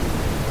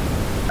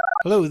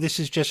Hello, this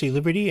is Jesse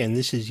Liberty, and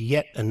this is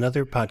yet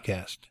another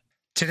podcast.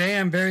 Today,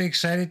 I'm very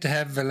excited to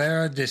have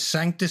Valerio de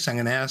Sanctis. I'm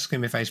going to ask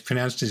him if I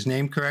pronounced his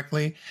name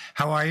correctly.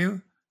 How are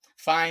you?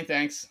 Fine,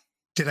 thanks.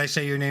 Did I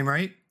say your name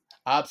right?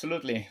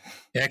 Absolutely.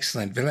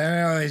 Excellent.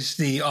 Valerio is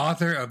the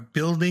author of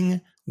Building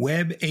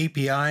Web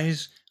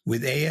APIs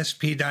with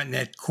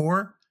ASP.NET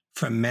Core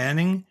from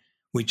Manning,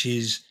 which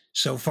is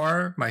so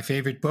far my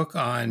favorite book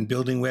on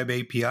building web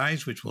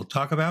APIs, which we'll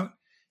talk about.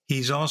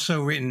 He's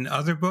also written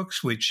other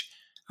books, which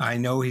I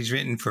know he's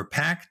written for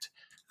Pact,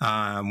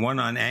 one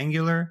on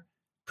Angular,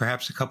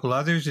 perhaps a couple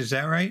others. Is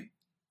that right?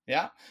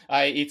 Yeah,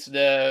 it's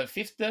the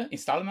fifth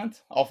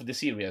installment of the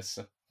series.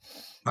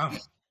 Wow.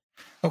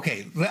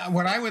 Okay,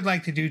 what I would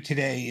like to do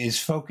today is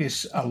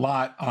focus a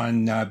lot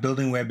on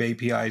building web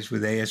APIs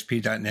with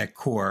ASP.NET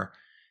Core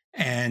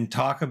and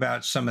talk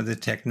about some of the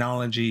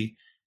technology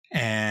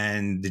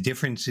and the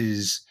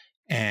differences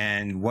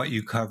and what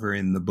you cover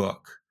in the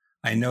book.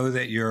 I know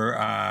that you're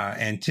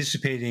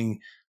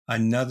anticipating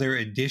another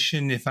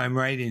edition, if I'm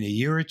right, in a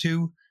year or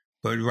two,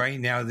 but right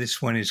now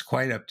this one is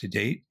quite up to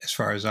date as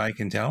far as I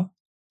can tell,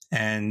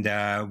 and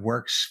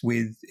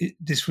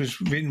this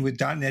was written with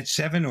 .NET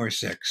 7 or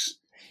 6?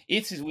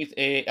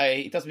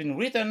 It has been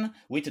written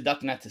with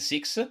 .NET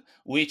 6,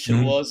 which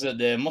was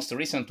the most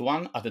recent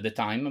one at the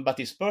time, but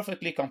is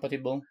perfectly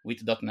compatible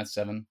with .NET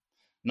 7.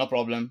 No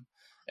problem.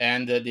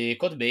 And the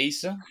code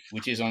base,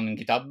 which is on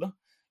GitHub,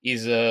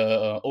 is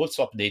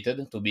also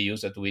updated to be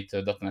used with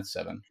 .NET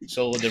 7.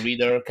 So the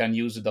reader can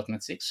use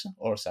 .NET 6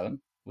 or 7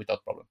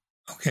 without problem.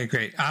 Okay,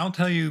 great. I'll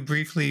tell you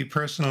briefly,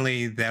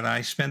 personally, that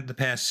I spent the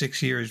past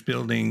 6 years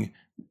building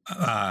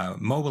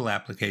mobile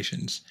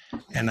applications,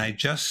 and I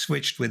just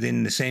switched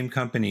within the same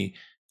company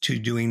to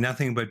doing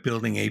nothing but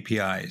building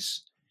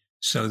APIs.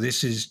 So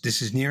this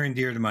is near and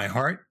dear to my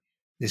heart.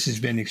 This has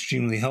been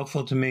extremely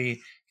helpful to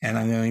me, and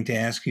I'm going to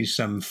ask you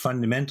some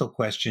fundamental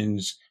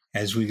questions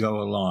as we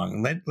go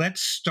along.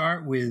 Let's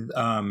start with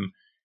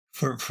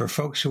for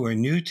folks who are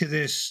new to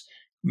this,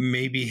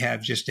 maybe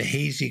have just a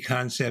hazy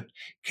concept.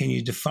 Can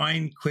you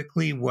define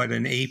quickly what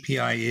an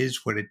API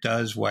is, what it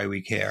does, why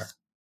we care?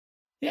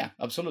 Yeah,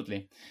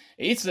 absolutely.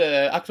 It's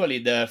actually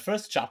the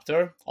first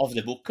chapter of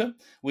the book,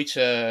 which,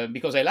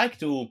 because I like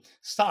to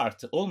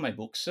start all my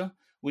books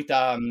with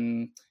a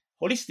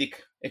holistic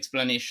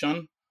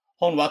explanation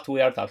on what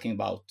we are talking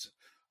about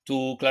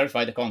to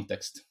clarify the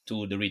context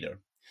to the reader.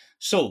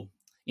 So,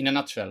 in a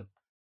nutshell,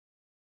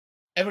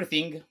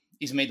 everything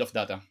is made of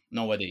data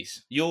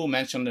nowadays. You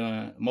mentioned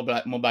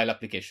mobile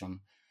application.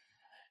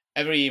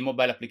 Every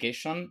mobile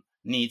application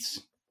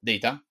needs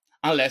data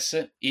unless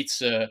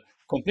it's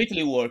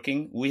completely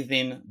working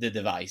within the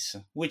device,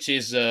 which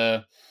is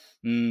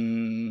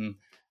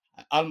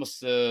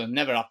almost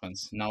never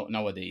happens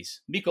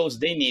nowadays, because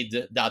they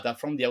need data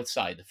from the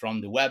outside,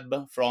 from the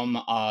web, from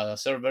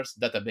servers,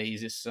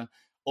 databases,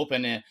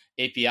 open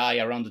API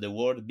around the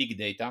world, big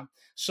data.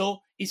 So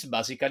it's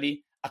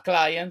basically a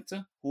client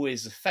who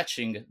is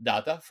fetching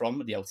data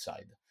from the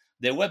outside.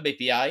 The web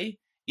API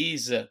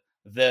is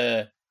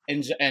the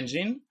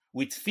engine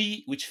which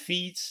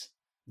feeds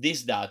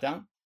this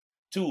data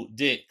to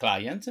the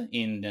client,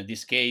 in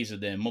this case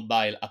the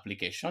mobile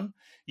application,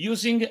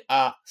 using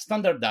a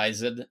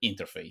standardized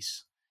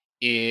interface,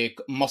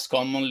 most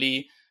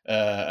commonly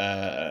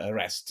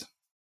REST.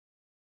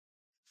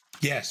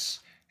 Yes,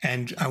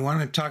 and I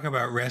want to talk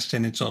about REST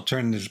and its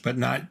alternatives, but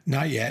not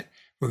yet.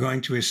 We're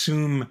going to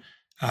assume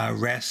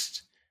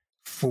REST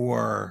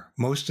for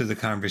most of the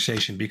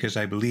conversation, because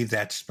I believe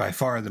that's by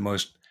far the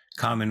most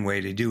common way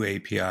to do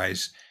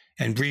APIs.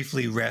 And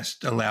briefly,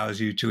 REST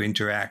allows you to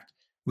interact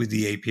with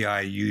the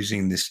API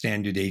using the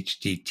standard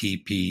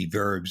HTTP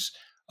verbs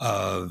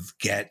of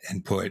get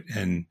and put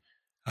and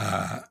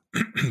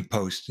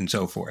post and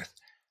so forth.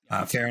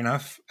 Fair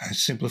enough? A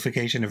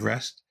simplification of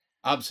REST?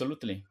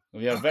 Absolutely.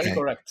 We are very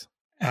correct.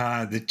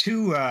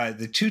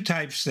 The two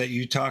types that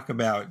you talk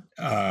about,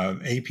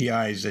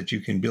 APIs that you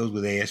can build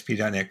with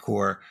ASP.NET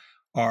Core,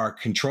 are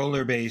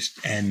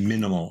controller-based and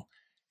minimal.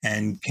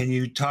 And can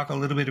you talk a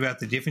little bit about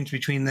the difference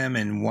between them,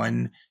 and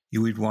when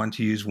you would want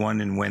to use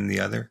one and when the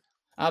other?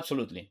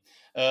 Absolutely.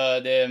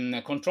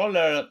 The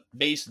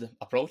controller-based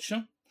approach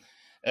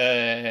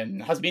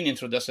has been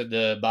introduced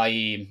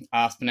by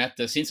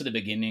ASP.NET since the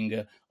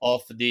beginning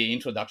of the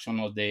introduction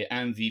of the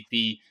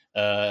MVP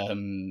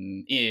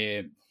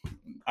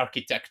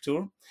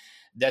architecture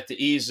that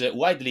is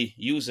widely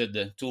used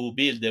to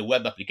build the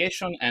web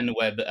application and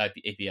web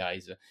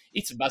APIs.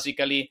 It's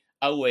basically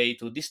a way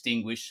to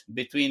distinguish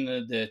between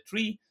the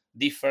three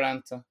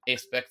different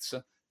aspects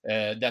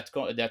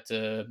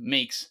that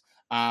makes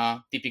a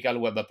typical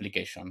web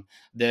application: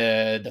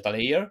 the data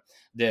layer,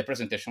 the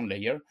presentation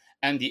layer,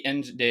 and the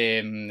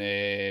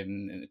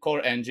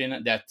core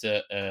engine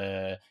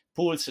that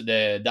pulls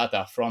the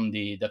data from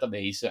the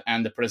database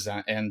and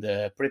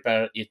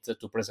prepare it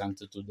to present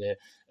to the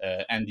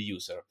end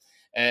user.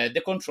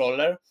 The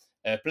controller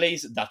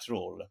plays that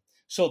role.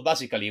 So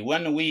basically,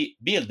 when we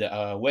build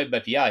a web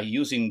API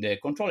using the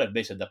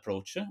controller-based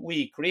approach,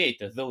 we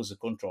create those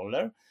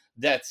controllers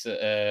that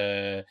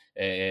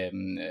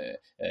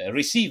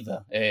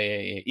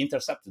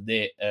intercept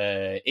the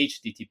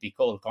HTTP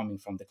call coming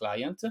from the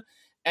client,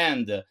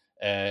 and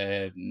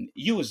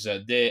use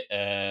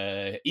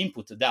the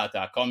input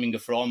data coming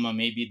from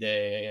maybe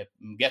the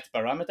get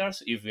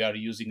parameters if we are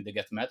using the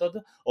get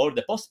method, or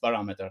the post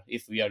parameter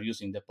if we are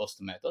using the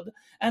post method,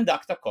 and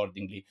act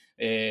accordingly,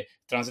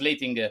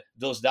 translating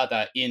those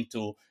data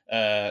into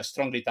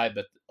strongly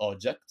typed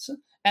objects,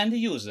 and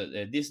use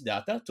this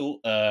data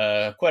to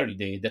query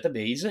the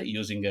database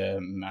using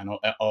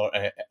or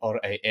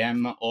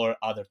AM or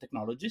other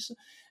technologies,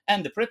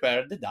 and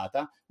prepare the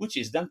data, which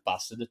is then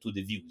passed to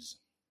the views.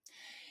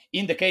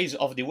 In the case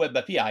of the web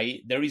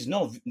API, there is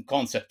no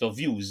concept of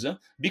views,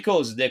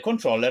 because the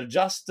controller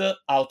just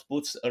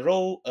outputs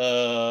raw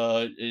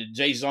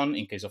JSON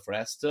in case of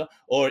REST,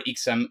 or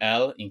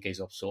XML in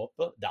case of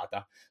SOAP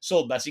data.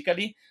 So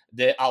basically,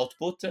 the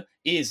output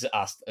is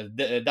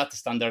that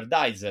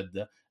standardized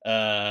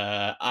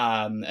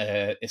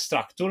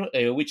structure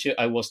which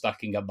I was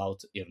talking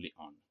about early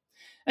on.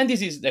 And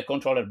this is the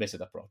controller-based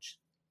approach.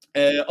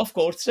 Of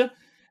course,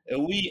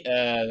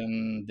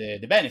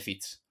 the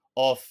benefits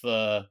of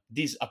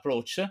this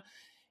approach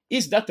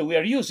is that we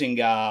are using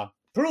a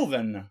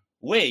proven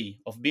way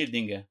of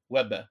building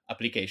web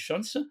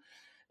applications,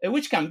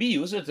 which can be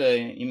used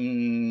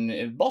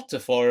in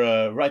both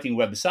for writing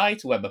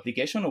websites, web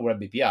application, or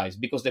web APIs,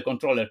 because the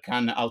controller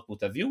can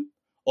output a view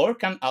or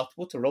can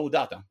output raw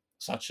data,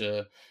 such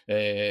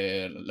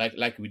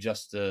like we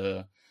just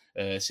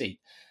said.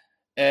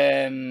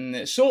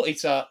 So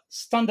it's a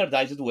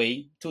standardized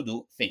way to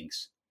do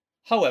things.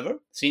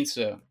 However, since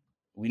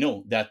we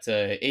know that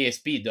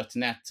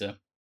ASP.NET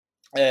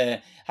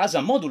has a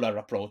modular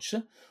approach,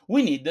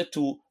 we need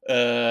to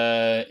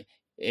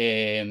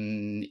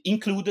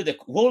include the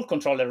whole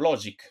controller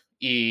logic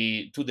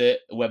to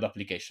the web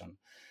application.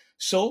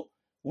 So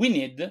we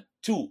need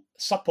to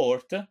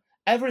support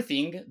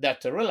everything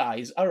that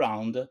relies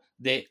around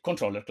the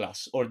controller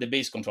class or the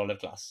base controller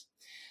class,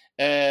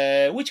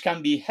 which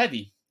can be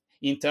heavy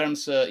in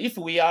terms, if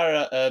we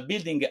are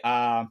building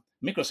a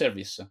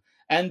microservice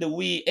and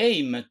we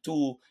aim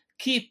to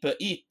keep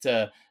it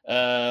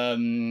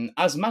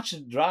as much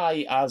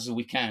dry as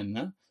we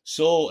can,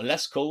 so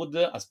less code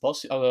as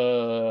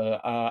possible,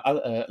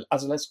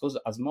 as less code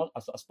as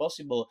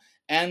possible,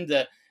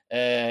 and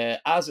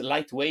as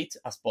lightweight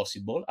as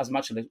possible, as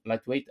much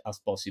lightweight as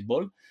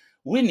possible,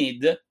 we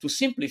need to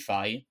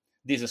simplify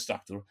this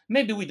structure.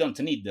 Maybe we don't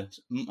need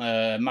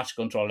much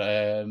control,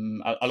 a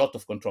lot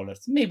of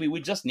controllers. Maybe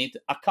we just need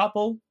a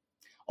couple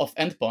of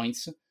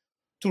endpoints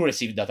to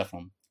receive data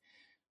from.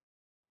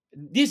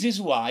 This is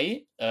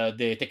why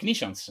the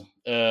technicians,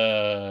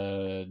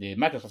 the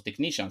Microsoft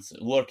technicians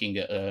working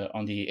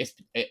on the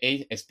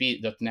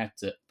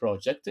ASP.NET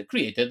project,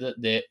 created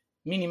the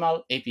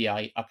minimal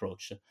API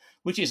approach,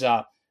 which is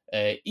a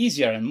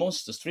easier and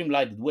most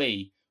streamlined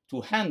way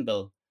to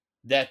handle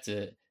that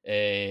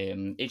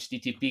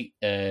HTTP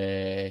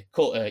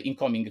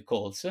incoming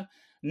calls,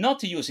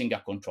 not using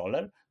a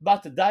controller,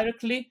 but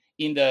directly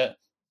in the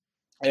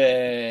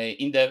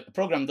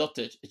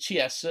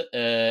program.cs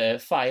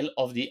file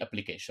of the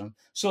application.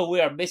 So we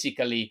are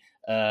basically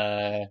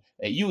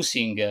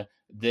using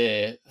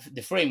the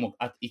framework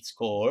at its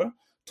core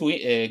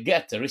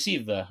to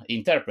receive,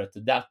 interpret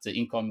that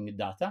incoming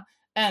data,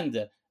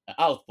 and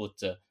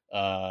output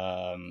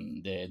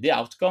the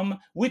outcome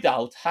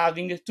without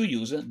having to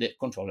use the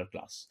controller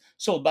class.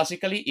 So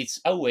basically, it's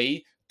a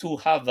way to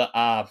have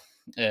a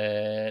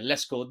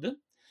less code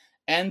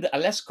and a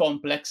less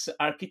complex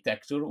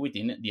architecture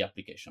within the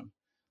application.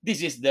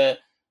 This is the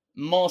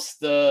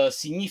most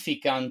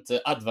significant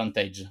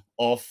advantage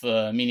of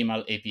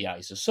minimal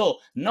APIs. So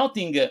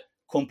nothing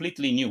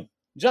completely new,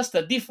 just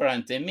a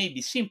different and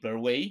maybe simpler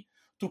way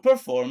to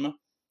perform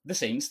the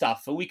same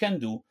stuff we can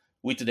do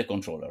with the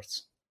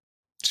controllers.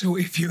 So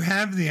if you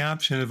have the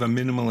option of a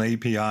minimal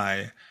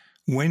API,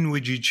 when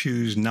would you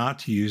choose not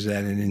to use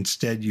that and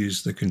instead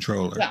use the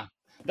controller? Yeah,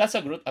 that's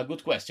a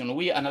good question.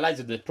 We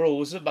analyzed the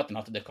pros, but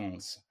not the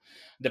cons.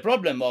 The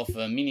problem of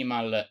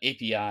minimal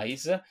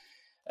APIs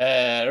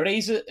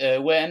raise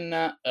when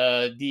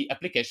the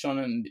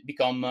application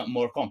become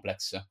more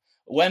complex.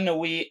 When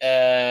we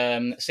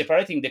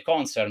separating the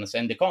concerns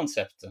and the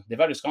concept, the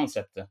various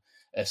concepts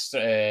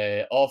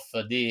of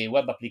the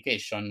web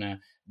application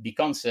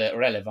becomes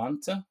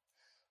relevant.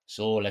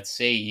 So let's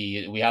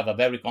say we have a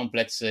very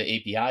complex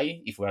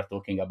API, if we are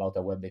talking about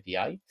a web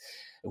API,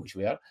 which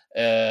we are.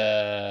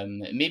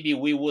 Maybe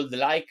we would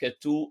like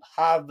to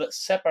have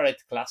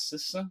separate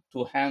classes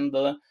to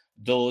handle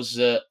those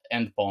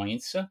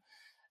endpoints.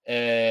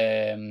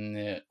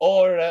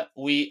 Or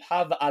we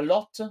have a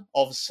lot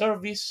of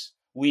service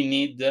we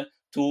need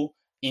to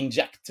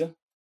inject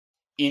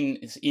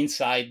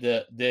inside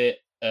the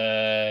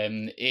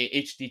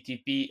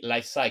HTTP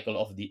lifecycle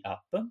of the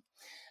app.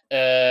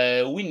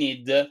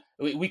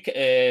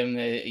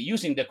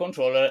 Using the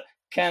controller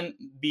can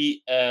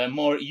be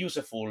more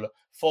useful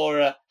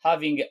for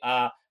having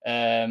a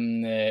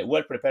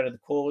well-prepared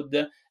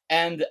code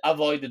and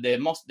avoid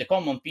the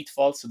common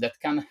pitfalls that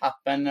can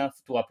happen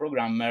to a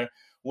programmer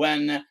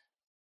when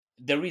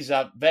there is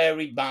a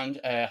very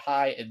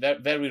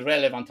very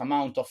relevant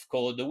amount of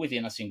code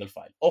within a single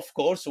file. Of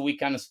course, we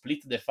can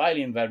split the file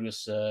in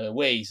various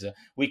ways.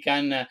 We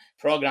can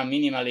program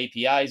minimal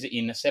APIs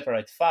in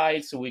separate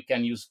files. We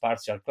can use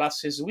partial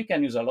classes. We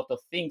can use a lot of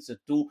things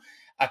to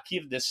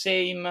achieve the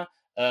same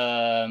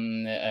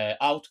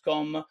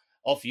outcome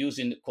of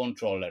using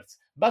controllers.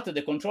 But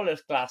the controller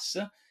class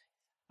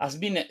has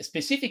been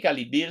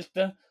specifically built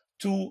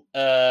to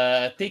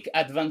take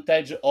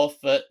advantage of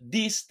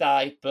this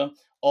type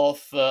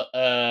of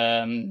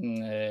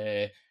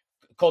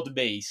code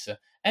base.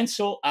 And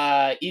so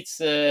it's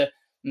the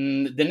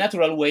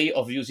natural way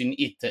of using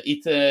it.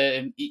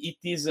 It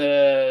is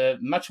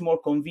much more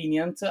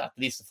convenient, at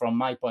least from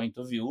my point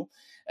of view,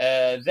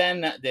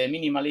 than the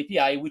minimal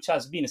API, which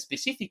has been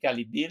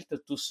specifically built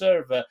to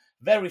serve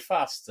very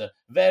fast,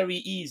 very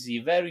easy,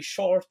 very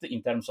short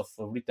in terms of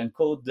written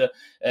code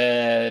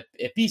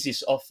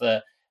pieces of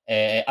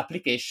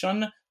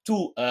application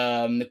to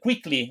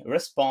quickly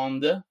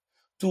respond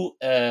to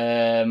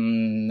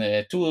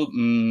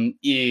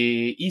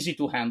easy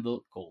to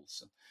handle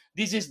calls.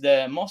 This is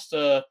the most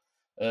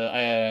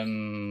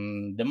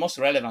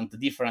relevant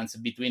difference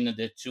between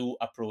the two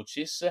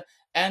approaches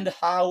and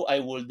how I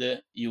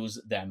would use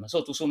them.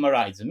 So to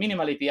summarize,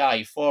 minimal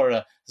API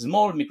for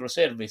small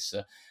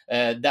microservice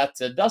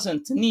that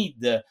doesn't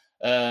need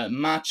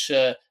much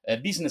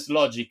business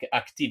logic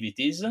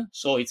activities.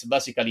 So it's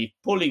basically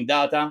pulling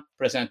data,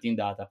 presenting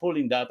data,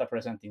 pulling data,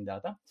 presenting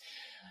data.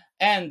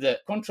 And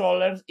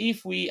controllers,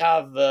 if we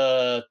have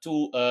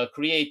to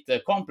create a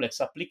complex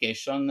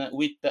application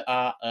with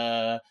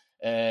a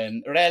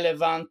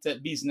relevant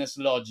business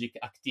logic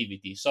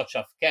activity, such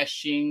as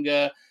caching,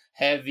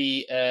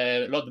 heavy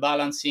load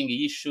balancing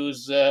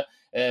issues,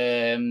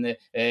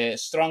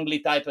 strongly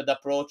typed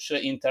approach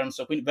in terms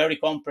of very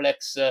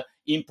complex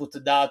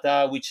input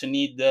data, which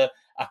need a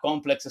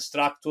complex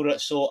structure,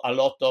 so a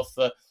lot of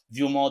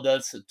view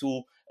models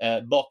to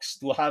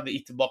have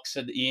it boxed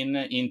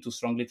into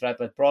strongly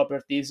typed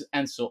properties,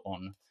 and so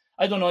on.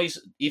 I don't know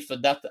if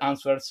that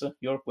answers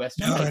your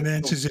question. No, it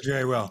answers it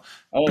very well.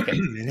 Okay.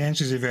 It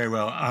answers it very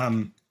well.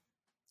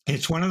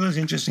 It's one of those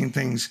interesting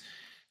things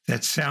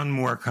that sound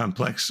more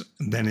complex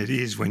than it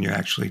is when you're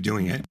actually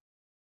doing it.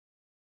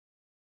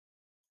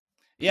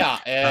 Yeah,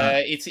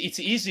 it's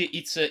easy.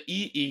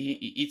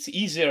 It's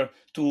easier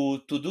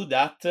to do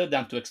that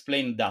than to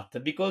explain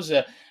that, because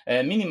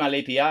minimal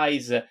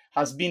APIs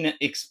has been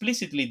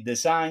explicitly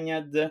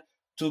designed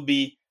to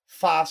be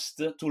fast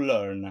to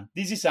learn.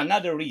 This is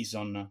another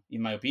reason,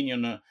 in my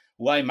opinion,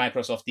 why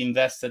Microsoft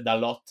invested a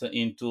lot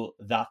into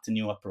that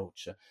new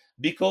approach,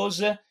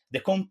 because the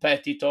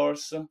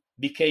competitors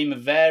became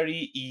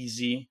very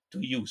easy to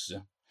use.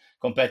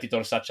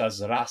 Competitors such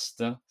as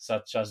Rust,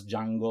 such as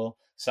Django,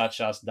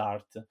 such as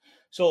Dart.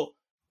 So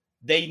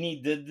they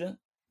needed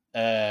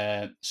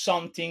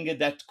something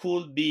that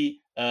could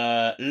be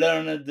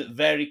learned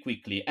very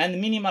quickly.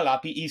 And Minimal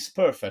API is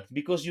perfect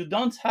because you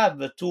don't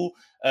have to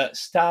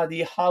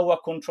study how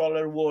a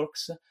controller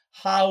works.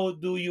 How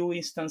do you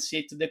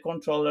instantiate the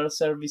controller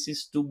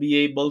services to be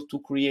able to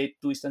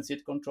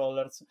instantiate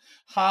controllers?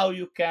 How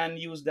you can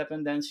use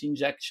dependency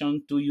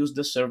injection to use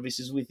the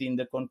services within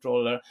the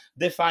controller,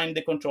 define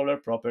the controller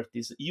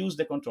properties, use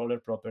the controller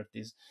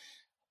properties.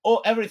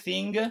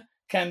 Everything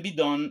can be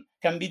done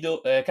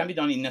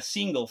in a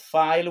single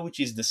file, which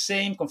is the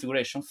same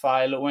configuration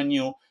file when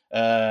you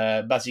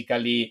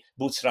basically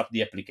bootstrap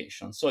the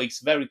application. So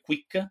it's very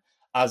quick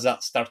as a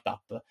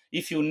startup.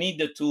 If you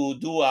need to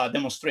do a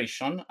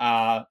demonstration,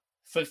 a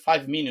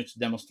 5-minute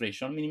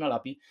demonstration,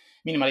 Minimal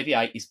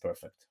API is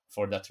perfect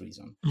for that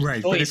reason.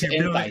 Right. So but it's if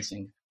you're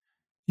enticing.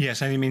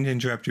 Yes, I didn't mean to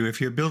interrupt you.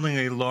 If you're building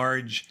a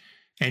large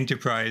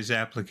enterprise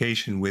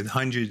application with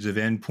hundreds of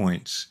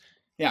endpoints,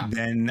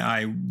 then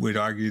I would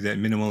argue that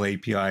minimal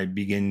API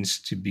begins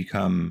to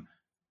become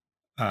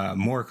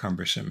more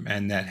cumbersome,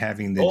 and that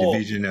having the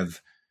division of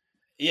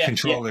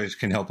controllers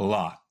can help a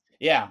lot.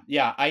 Yeah,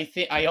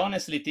 I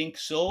honestly think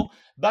so.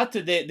 But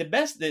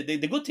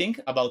the good thing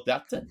about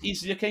that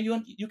is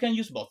you can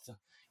use both.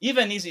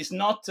 Even if it's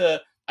not,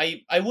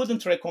 I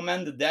wouldn't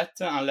recommend that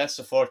unless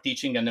for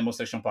teaching and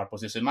demonstration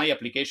purposes. My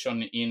application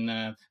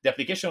the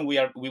application we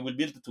will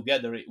build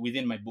together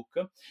within my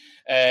book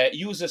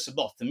uses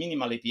both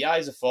minimal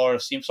APIs for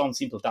some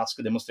simple tasks,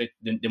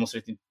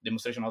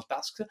 demonstrational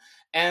tasks,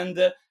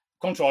 and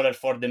controller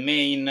for the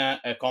main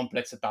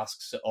complex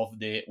tasks of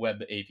the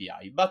web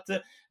API. But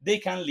they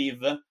can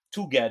live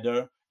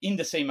together in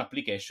the same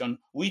application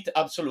with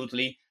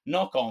absolutely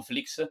no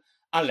conflicts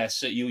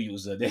unless you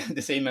use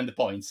the same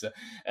endpoints.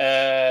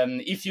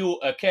 If you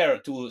care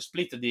to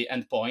split the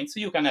endpoints,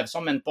 you can have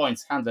some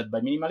endpoints handled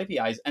by minimal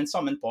APIs and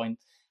some endpoints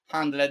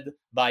handled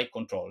by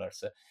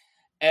controllers.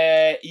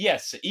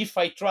 Yes, if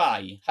I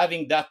try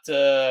having that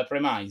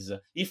premise,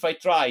 if I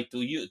try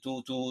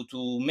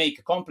to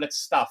make complex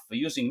stuff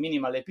using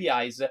minimal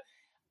APIs,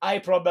 I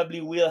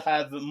probably will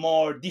have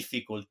more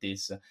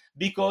difficulties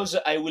because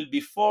I will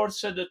be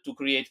forced to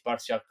create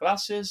partial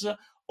classes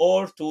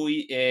or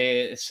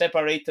to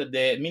separate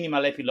the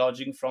minimal AP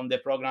logic from the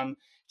program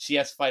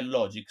CS file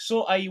logic.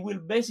 So I will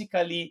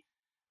basically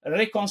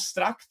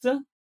reconstruct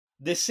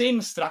the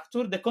same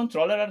structure the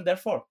controller are there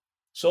for.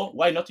 So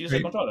why not use a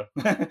Right. controller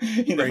in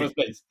the Right. first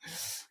place?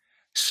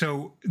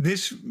 So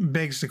this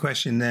begs the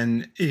question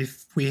then,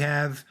 if we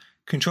have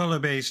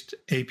controller-based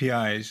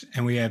APIs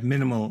and we have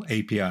minimal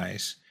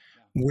APIs,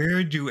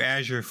 where do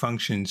Azure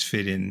functions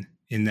fit in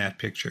that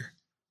picture?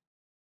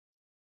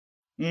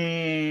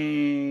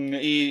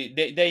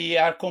 They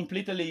are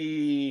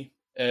completely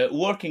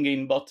working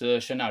in both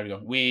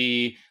scenario.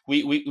 We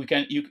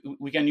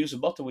can use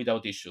bot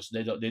without issues.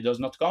 They does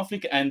not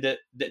conflict, and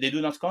they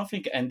do not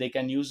conflict, and they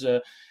can use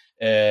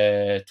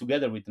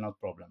together with no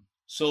problem.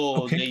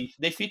 So Okay.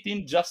 they fit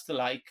in just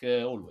like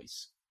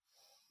always.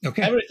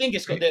 Okay. Everything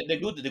is Great. the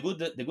good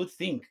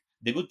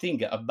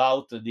thing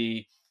about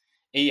the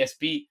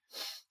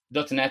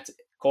ASP.NET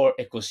Core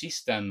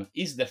ecosystem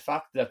is the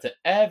fact that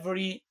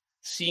every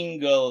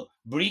single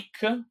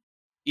brick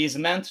is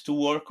meant to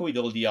work with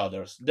all the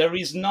others. There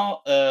is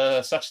no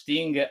such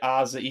thing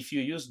as if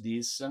you use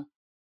this,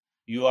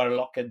 you are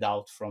locked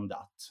out from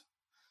that.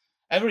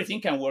 Everything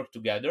can work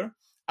together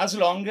as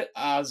long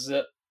as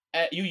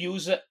you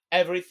use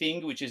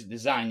everything which is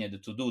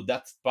designed to do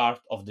that part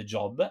of the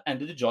job, and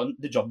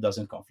the job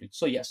doesn't conflict.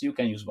 So yes, you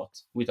can use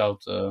bots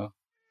without.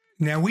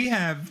 Now we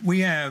have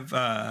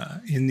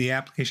in the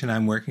application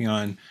I'm working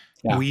on,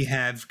 Yeah. we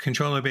have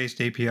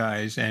controller-based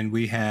APIs and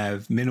we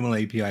have minimal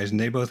APIs, and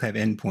they both have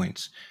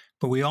endpoints.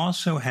 But we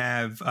also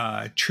have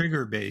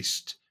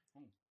trigger-based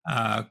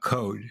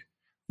code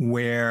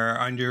where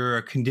under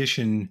a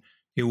condition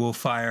it will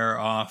fire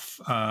off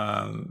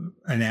an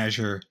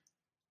Azure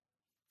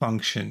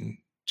function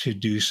to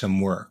do some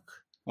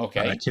work,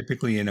 Okay.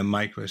 typically in a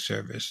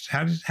microservice.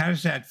 How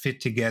does that fit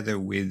together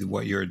with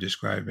what you're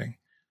describing?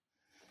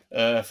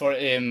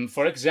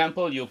 For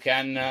example, you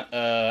can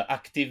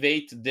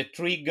activate the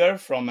trigger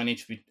from an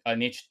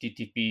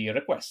HTTP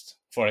request.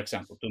 For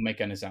example, to make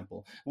an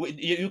example,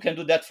 you can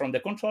do that from the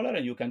controller,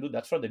 and you can do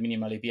that for the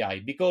minimal API,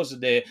 because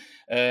the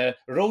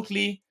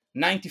roughly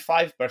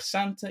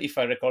 95%, if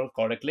I recall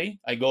correctly,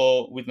 I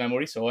go with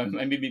memory, so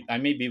I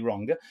may be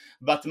wrong,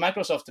 but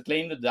Microsoft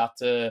claimed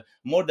that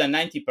more than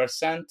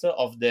 90%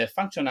 of the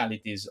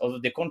functionalities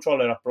of the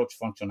controller approach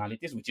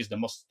functionalities, which is the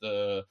most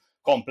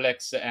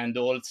complex and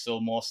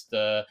also most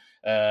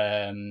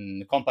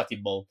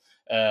compatible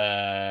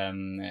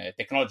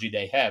technology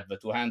they have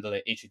to handle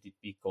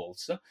HTTP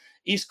calls,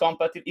 is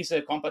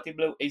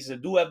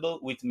doable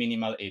with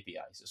minimal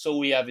APIs. So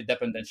we have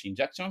dependency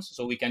injections,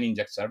 so we can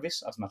inject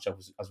service as much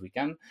as we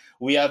can.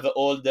 We have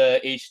all the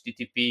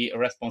HTTP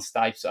response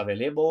types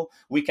available.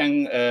 We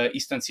can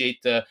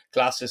instantiate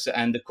classes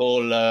and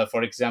call,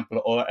 for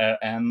example,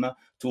 ORM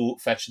to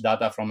fetch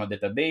data from a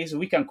database.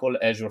 We can call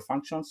Azure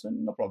functions,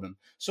 no problem.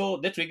 So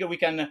the trigger, we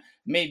can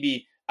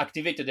maybe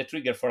activate the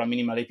trigger for a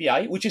minimal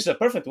API, which is a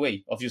perfect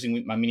way of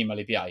using a minimal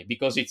API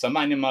because it's a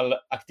minimal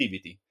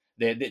activity.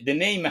 The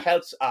name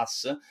helps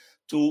us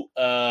to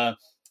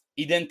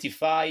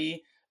identify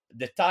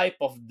the type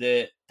of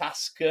the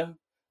task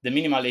the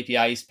minimal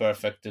API is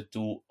perfect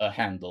to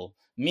handle.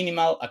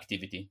 Minimal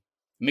activity,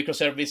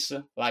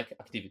 microservice-like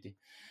activity.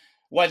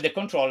 While the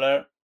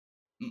controller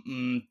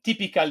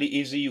typically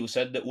is used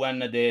when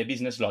the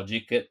business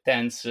logic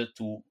tends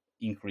to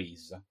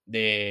increase.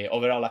 The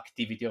overall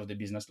activity of the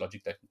business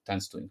logic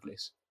tends to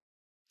increase.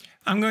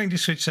 I'm going to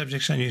switch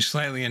subjects on you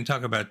slightly and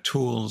talk about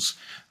tools.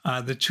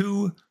 The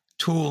two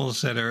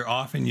tools that are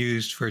often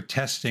used for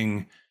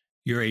testing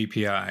your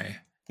API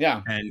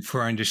and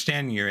for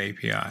understanding your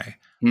API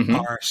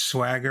are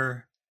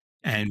Swagger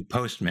and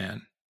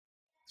Postman.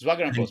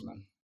 Swagger and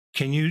Postman.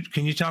 Can you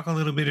talk a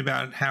little bit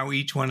about how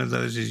each one of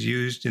those is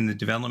used in the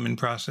development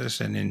process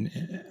and in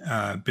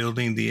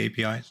building the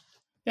APIs?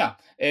 Yeah.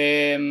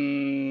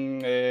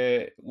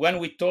 When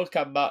we talk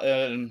about,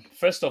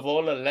 first of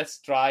all, let's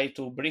try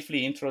to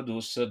briefly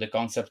introduce the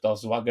concept of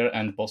Swagger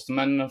and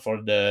Postman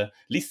for the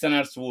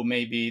listeners who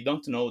maybe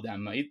don't know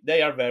them.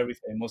 They are very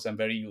famous and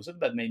very used,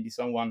 but maybe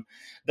someone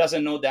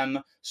doesn't know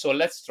them. So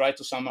let's try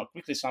to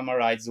quickly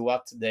summarize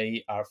what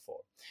they are for.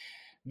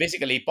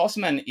 Basically,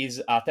 Postman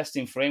is a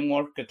testing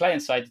framework, a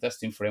client-side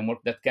testing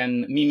framework that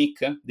can mimic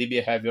the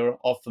behavior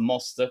of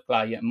most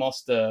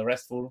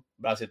RESTful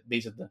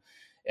based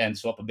and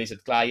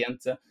swap-based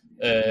client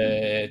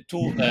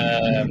to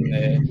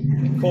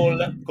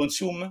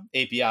consume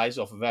APIs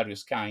of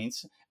various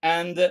kinds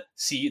and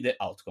see the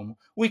outcome.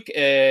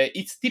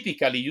 It's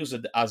typically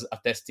used as a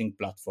testing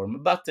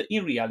platform, but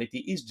in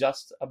reality, it's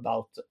just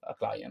about a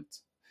client.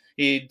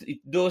 It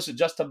does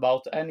just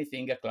about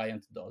anything a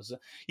client does.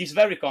 It's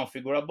very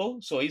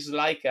configurable, so it's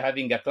like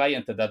having a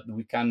client that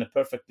we can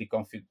perfectly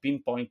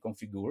pinpoint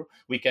configure.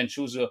 We can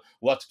choose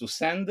what to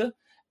send,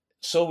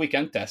 so we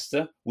can test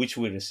which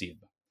we receive.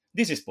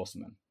 This is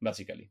Postman,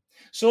 basically.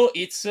 So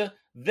it's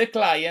the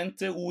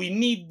client we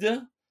need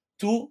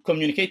to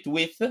communicate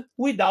with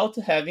without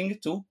having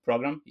to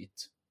program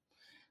it.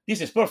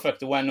 This is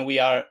perfect when we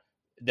are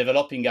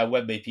developing a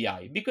web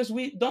API because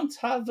we don't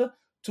have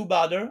to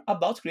bother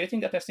about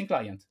creating a testing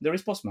client. There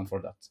is Postman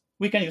for that.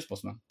 We can use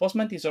Postman.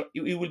 Postman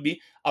it will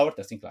be our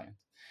testing client.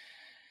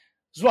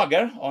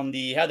 Swagger, on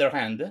the other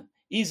hand,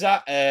 is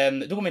a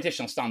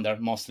documentation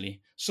standard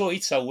mostly. So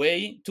it's a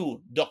way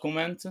to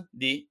document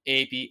the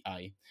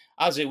API.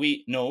 As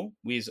we know,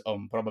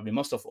 probably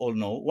most of all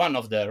know, one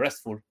of the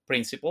RESTful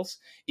principles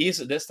is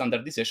the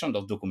standardization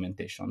of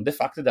documentation. The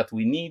fact that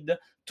we need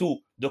to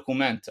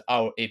document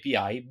our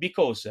API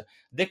because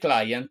the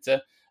client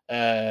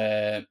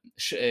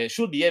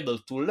should be able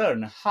to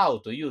learn how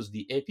to use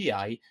the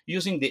API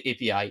using the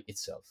API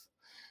itself.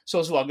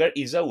 So Swagger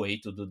is a way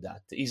to do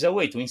that. Is a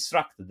way to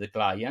instruct the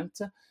client,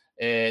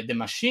 the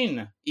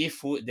machine,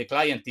 if the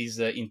client is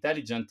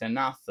intelligent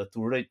enough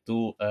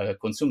to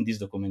consume this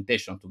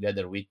documentation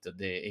together with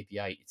the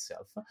API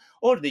itself,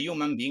 or the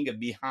human being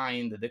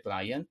behind the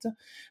client,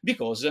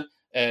 because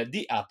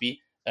the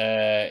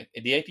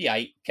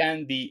API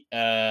can be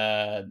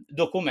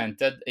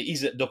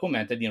is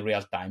documented in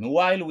real time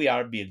while we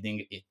are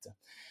building it.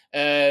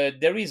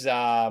 There is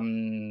a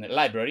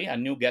library, a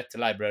NuGet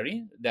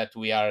library that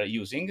we are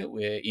using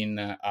in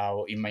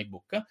my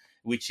book,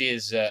 which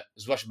is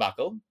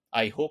Swashbuckle.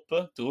 I hope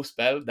to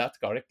spell that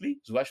correctly,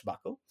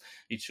 Swashbuckle,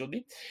 it should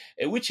be,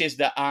 which is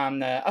the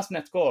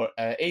ASP.NET Core,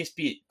 ASP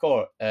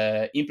Core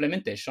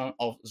implementation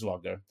of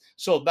Swagger.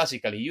 So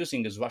basically,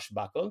 using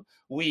Swashbuckle,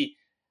 we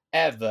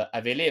have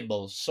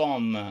available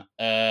some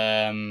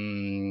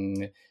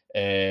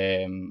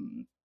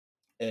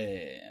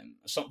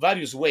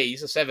various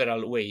ways,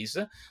 several ways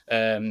to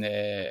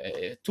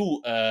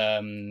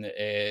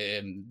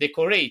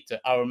decorate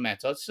our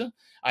methods.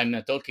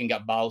 I'm talking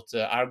about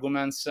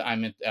arguments.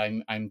 I'm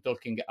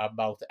talking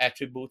about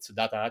attributes,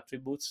 data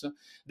attributes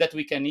that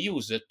we can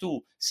use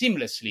to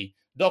seamlessly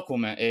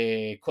document,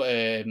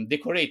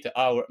 decorate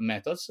our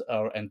methods,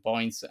 our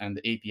endpoints and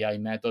API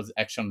methods,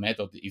 action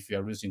method if you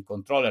are using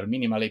controller,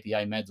 minimal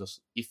API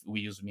methods if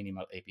we use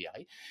minimal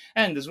API.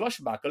 And the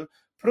Swashbuckle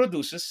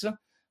produces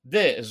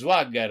the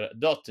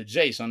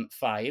swagger.json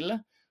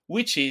file,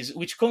 which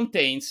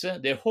contains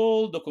the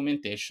whole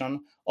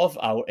documentation of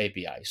our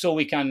API. So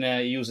we can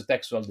use a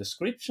textual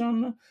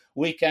description,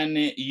 we can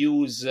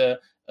use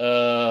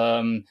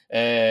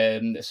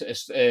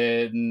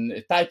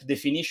type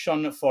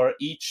definition for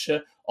each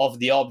of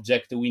the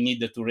object we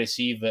need to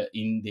receive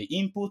in the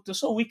input.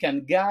 So we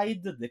can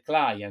guide the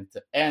client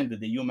and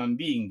the human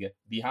being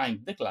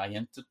behind the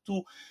client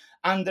to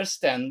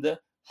understand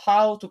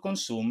how to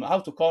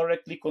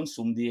correctly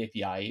consume the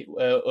API,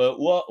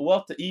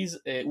 what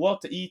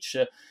each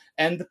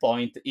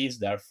endpoint is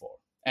there for,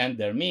 and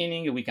their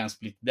meaning. We can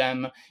split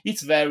them.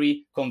 It's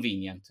very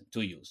convenient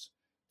to use.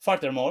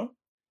 Furthermore,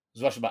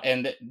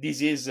 and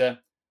this is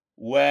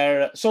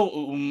where,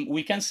 so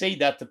we can say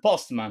that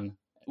Postman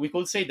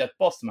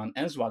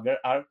and Swagger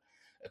are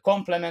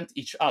complement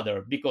each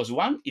other, because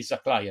one is a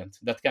client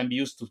that can be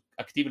used to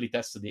actively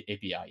test the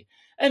API,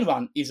 and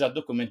one is a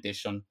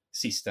documentation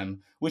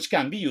system which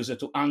can be used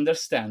to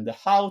understand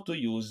how to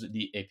use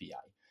the API.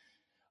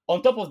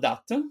 On top of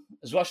that,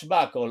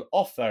 Swashbuckle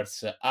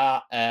offers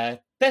a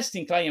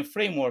testing client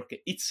framework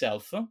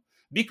itself,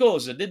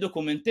 because the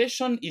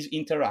documentation is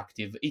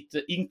interactive. It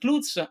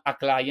includes a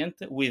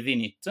client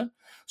within it,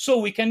 so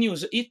we can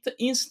use it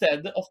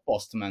instead of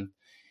Postman.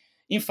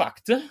 In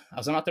fact,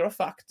 as a matter of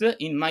fact,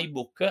 in my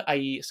book,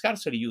 I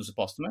scarcely use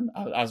Postman,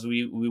 as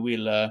you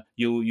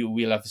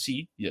will have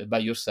seen by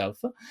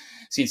yourself,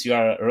 since you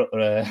are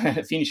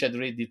finished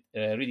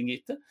reading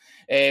it.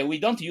 We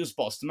don't use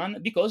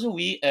Postman because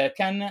we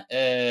can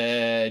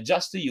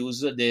just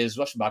use the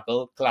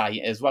Swashbuckle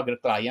client, Swagger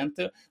client,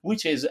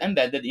 which is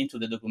embedded into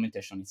the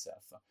documentation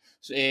itself.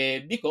 So,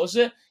 because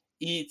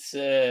it's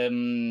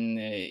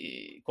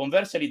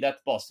conversely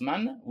that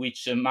Postman,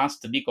 which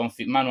must be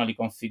manually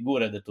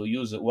configured to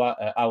use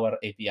our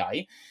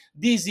API,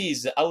 this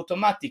is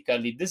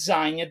automatically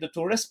designed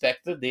to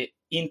respect the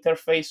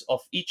interface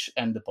of each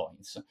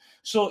endpoint.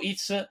 So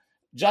it's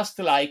just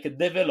like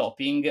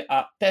developing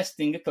a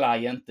testing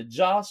client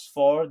just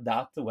for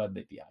that web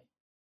API.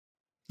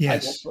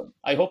 Yes.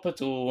 I hope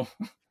to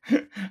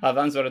have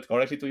answered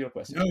correctly to your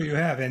question. No, you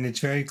have, and it's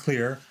very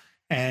clear.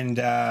 And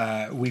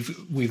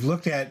we've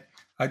looked at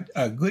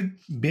a good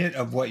bit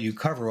of what you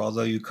cover,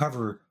 although you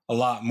cover a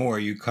lot more.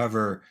 You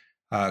cover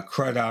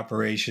CRUD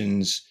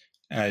operations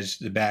as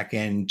the back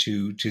end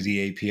to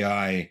the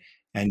API,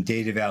 and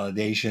data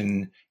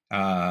validation.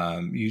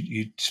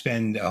 You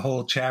spend a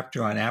whole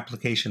chapter on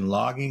application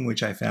logging,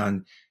 which I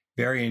found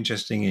very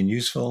interesting and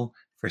useful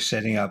for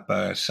setting up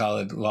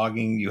solid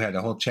logging. You had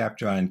a whole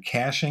chapter on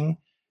caching,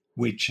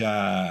 which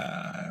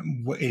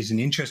is an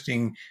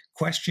interesting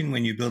question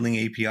when you're building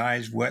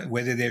APIs,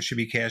 whether there should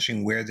be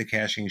caching, where the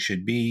caching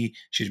should be.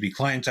 Should it be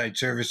client-side,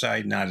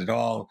 server-side? Not at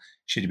all.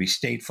 Should it be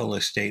stateful or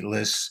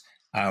stateless?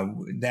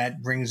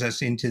 That brings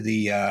us into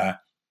the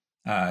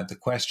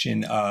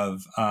question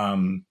of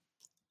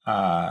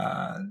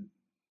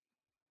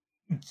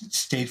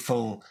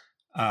stateful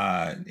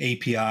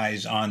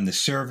APIs on the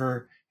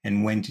server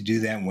and when to do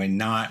that and when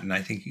not. And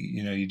I think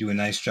you do a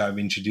nice job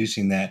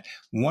introducing that.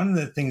 One of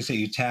the things that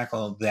you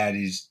tackle that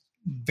is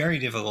very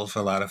difficult for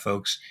a lot of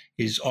folks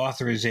is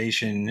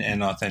authorization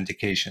and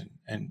authentication.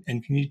 And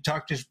can you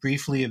talk just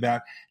briefly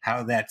about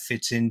how that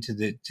fits into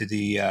the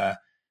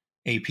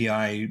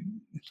API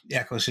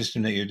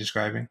ecosystem that you're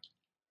describing?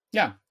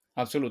 Yeah,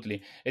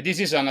 absolutely. This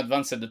is an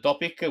advanced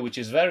topic which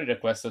is very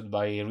requested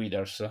by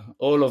readers.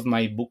 All of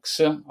my books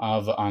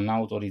have an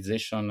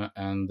authorization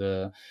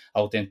and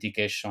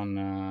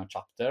authentication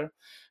chapter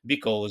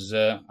because,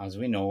 as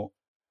we know,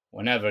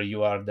 whenever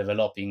you are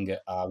developing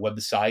a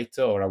website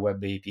or a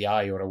web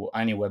API or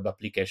any web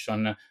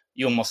application,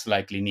 you most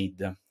likely need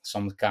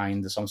some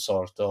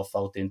sort of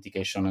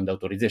authentication and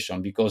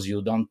authorization because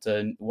you don't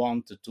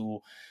want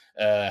to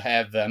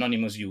have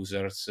anonymous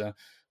users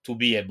to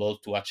be able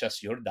to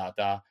access your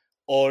data,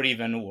 or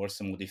even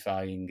worse,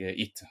 modifying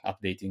it,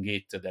 updating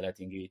it,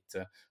 deleting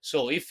it.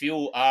 So if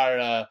you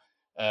are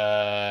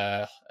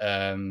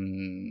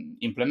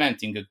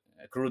implementing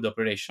a crude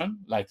operation,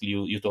 like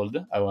you told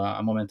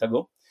a moment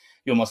ago,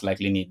 you most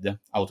likely need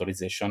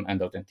authorization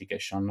and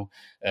authentication.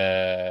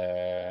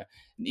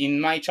 In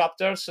my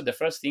chapters, the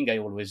first thing I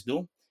always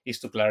do is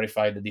to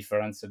clarify the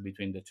difference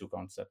between the two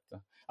concepts.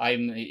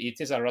 It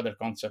is a rather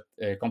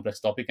complex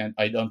topic, and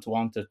I don't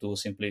want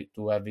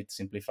to have it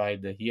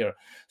simplified here.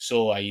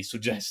 So I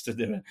suggest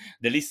the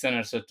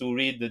listeners to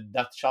read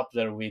that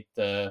chapter with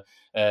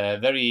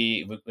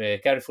very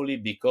carefully,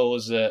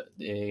 because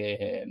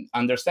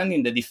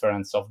understanding the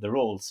difference of the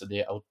roles,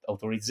 the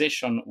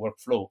authorization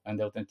workflow and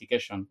the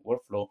authentication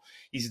workflow,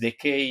 is the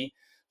key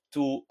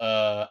to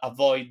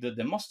avoid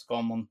the most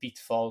common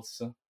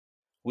pitfalls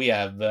we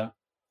have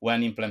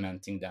when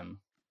implementing them,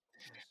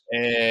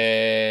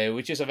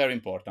 which is very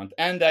important.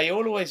 And I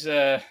always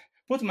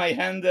put my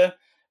hand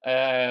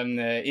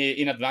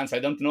in advance. I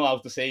don't know how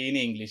to say in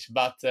English,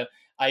 but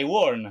I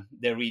warn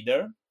the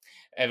reader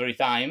every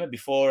time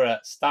before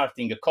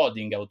starting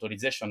coding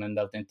authorization and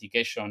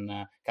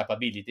authentication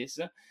capabilities,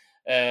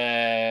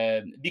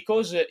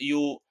 because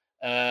you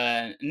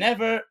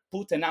never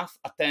put enough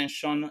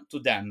attention to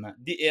them.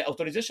 The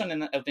authorization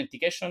and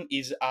authentication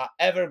is a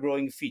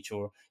ever-growing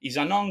feature, is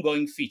an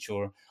ongoing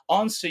feature.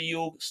 Once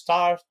you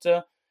start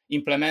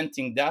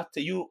implementing that,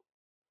 you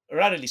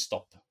rarely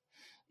stop.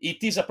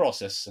 It is a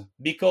process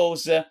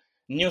because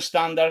new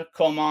standards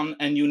come on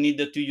and you need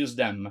to use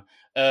them.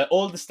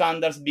 Old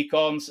standards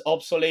becomes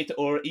obsolete,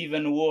 or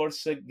even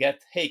worse,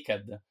 get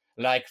hacked,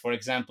 like for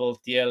example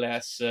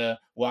TLS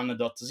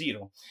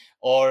 1.0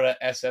 or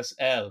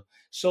SSL.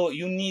 So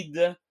you need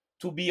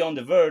to be on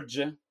the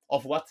verge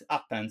of what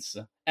happens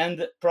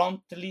and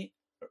promptly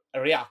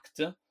react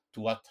to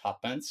what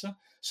happens,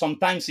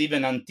 sometimes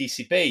even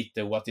anticipate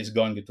what is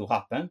going to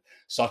happen,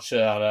 such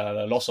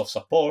a loss of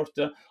support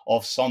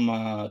of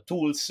some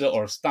tools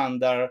or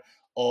standard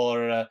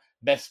or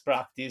best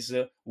practice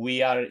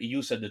we are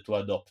used to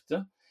adopt,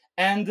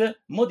 and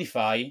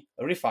modify,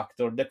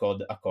 refactor the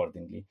code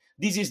accordingly.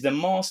 This is the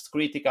most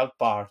critical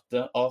part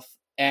of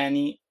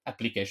any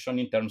application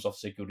in terms of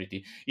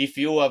security. If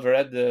you have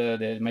read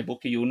my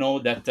book, you know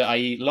that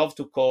I love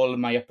to call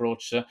my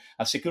approach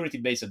a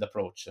security-based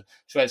approach.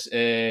 So,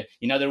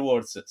 in other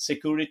words,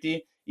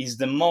 security is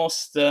the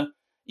most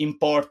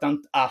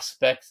important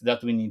aspect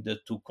that we need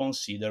to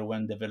consider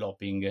when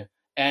developing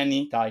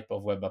any type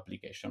of web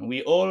application.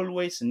 We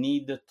always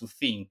need to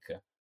think,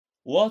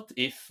 what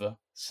if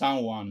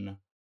someone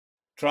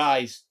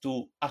tries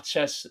to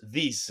access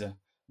this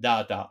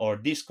data or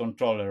this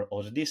controller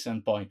or this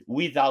endpoint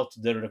without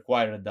the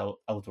required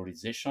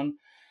authorization?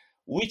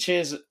 Which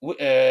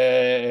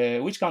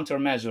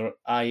countermeasure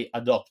I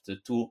adopt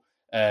to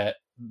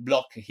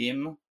block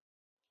him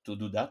to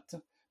do that?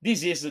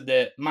 This is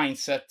the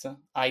mindset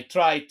I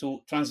try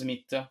to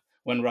transmit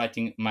when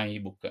writing my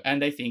book,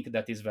 and I think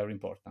that is very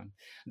important.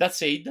 That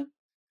said,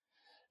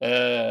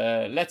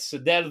 let's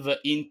delve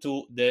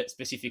into the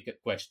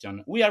specific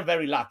question. We are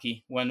very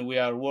lucky when we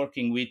are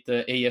working with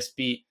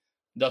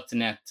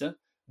ASP.NET,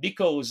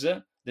 because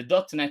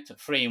the .NET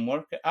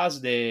framework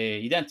has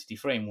the identity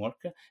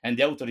framework and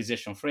the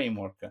authorization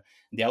framework,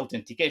 the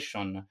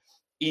authentication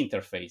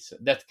interface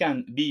that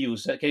can be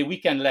used, okay, we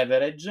can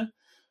leverage,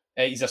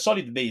 is a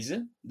solid base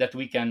that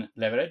we can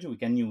leverage, we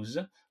can use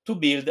to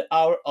build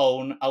our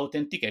own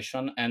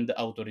authentication and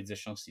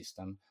authorization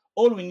system.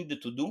 All we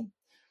need to do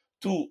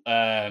to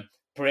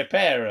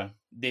prepare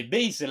the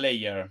base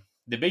layer,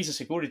 the base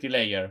security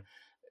layer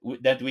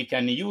that we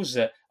can use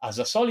as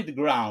a solid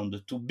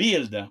ground to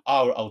build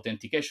our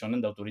authentication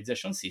and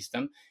authorization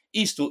system,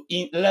 is to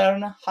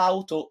learn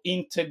how to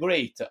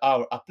integrate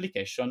our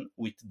application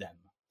with them.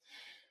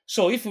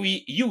 So if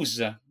we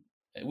use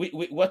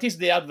what is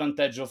the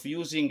advantage of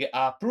using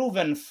a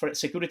proven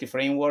security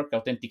framework,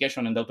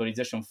 authentication and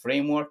authorization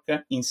framework,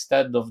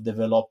 instead of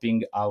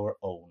developing our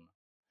own?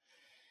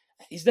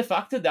 Is the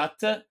fact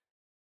that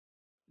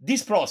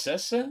this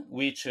process,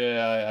 which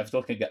I've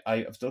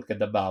talked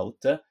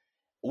about,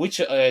 which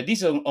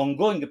this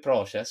ongoing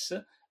process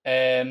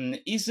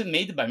is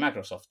made by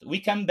Microsoft. We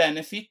can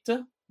benefit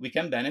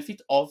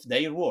of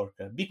their work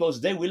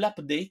because they will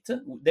update,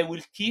 they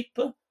will keep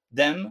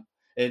them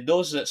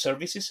those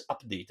services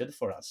updated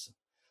for us.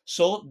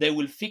 So they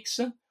will fix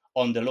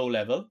on the low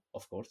level,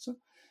 of course,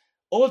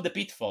 all the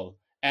pitfall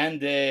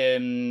and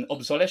the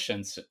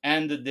obsolescence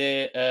and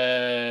the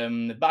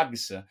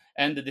bugs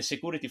and the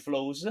security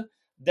flaws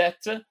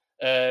that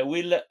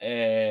will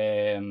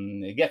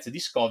get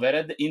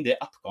discovered in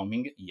the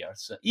upcoming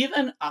years,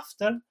 even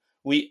after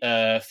we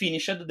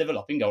finished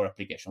developing our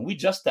application. We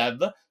just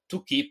have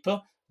to keep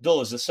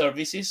those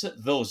services,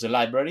 those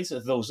libraries,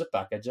 those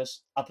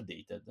packages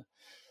updated.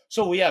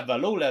 So we have a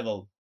low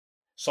level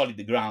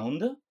solid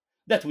ground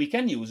that we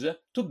can use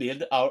to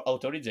build our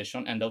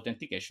authorization and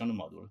authentication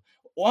module.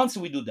 Once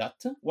we do that,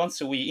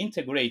 once we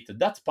integrate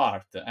that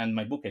part, and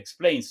my book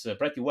explains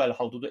pretty well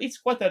how to do it, it's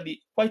quite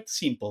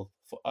simple,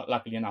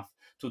 luckily enough,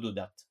 to do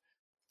that.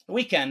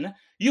 We can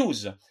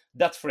use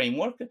that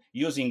framework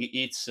using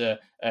its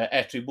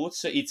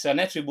attributes. It's an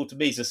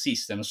attribute-based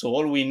system, so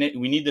all we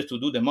need to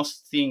do, the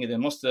most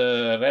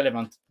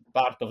relevant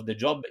part of the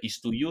job is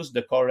to use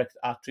the correct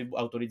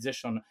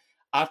authorization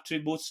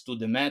attributes to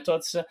the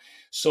methods,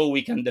 so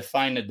we can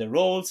define the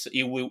roles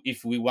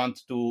if we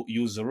want to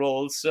use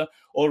roles,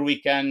 or we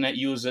can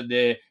use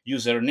the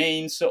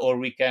usernames, or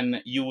we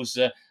can use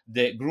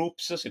the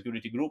groups,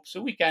 security groups.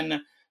 So we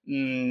can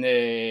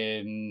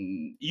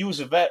use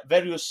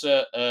various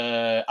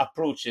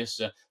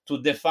approaches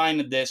to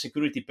define the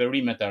security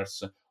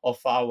perimeters of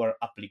our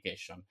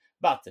application.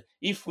 But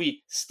if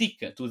we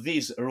stick to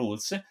these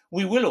rules,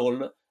 we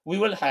will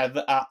have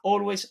a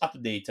always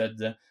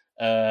updated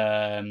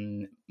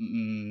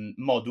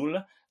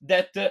module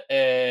that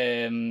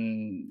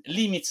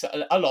limits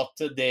a lot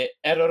the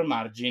error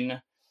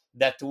margin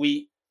that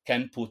we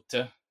can put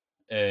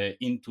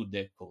into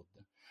the code.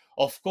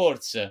 Of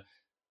course,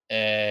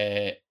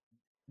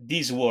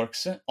 this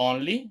works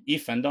only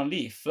if and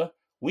only if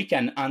we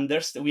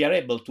are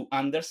able to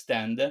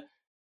understand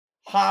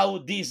how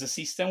this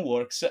system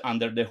works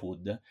under the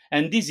hood.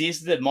 And this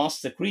is the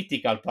most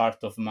critical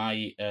part of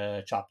my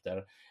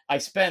chapter. I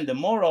spend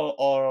more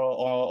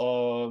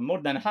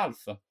than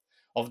half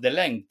of the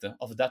length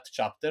of that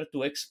chapter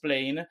to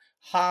explain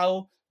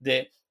how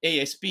the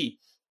ASP,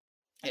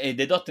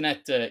 the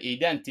 .NET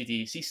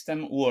identity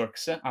system,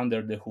 works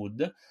under the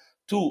hood,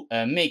 to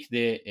make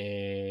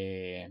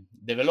the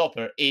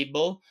developer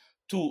able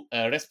to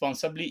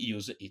responsibly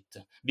use it,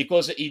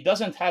 because he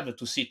doesn't have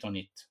to sit on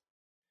it.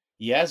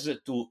 He has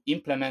to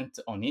implement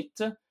on it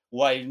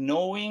while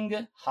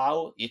knowing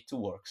how it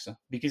works,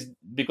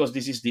 because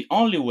this is the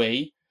only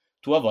way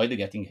to avoid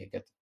getting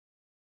hacked.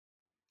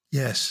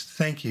 Yes,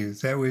 thank you.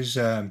 That was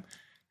an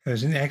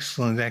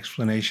excellent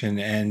explanation,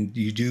 and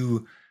you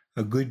do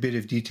a good bit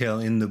of detail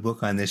in the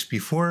book on this.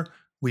 Before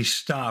we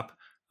stop,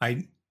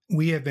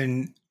 we have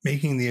been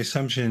making the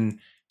assumption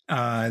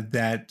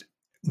that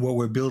what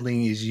we're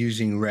building is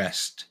using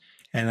REST,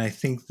 and I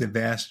think the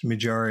vast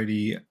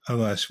majority of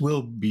us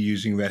will be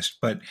using REST.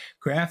 But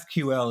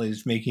GraphQL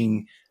is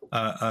making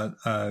a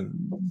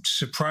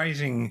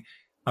surprising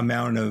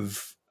amount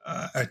of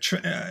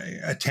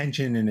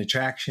attention and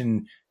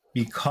attraction,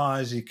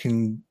 because it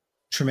can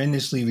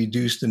tremendously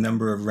reduce the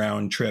number of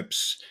round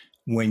trips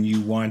when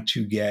you want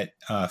to get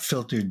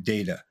filtered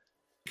data.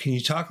 Can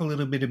you talk a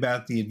little bit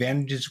about the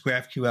advantages of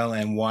GraphQL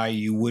and why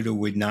you would or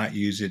would not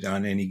use it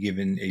on any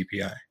given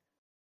API?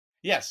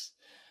 Yes.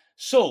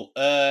 So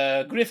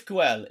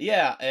GraphQL,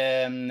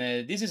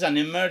 this is an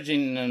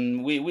emerging.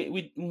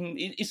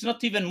 It's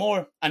not even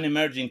more an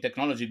emerging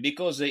technology,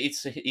 because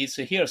it's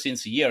here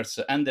since years,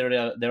 and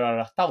there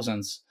are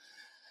thousands,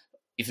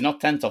 if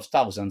not tens of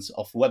thousands,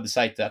 of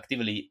websites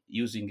actively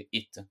using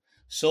it.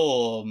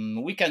 So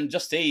we can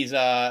just say it's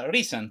a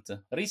recent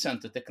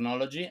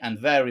technology, and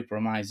very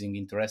promising,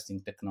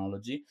 interesting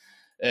technology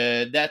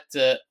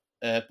that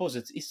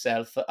poses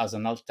itself as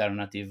an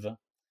alternative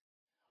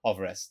of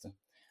REST.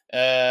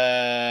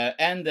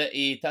 And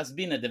it has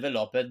been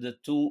developed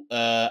to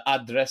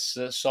address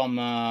some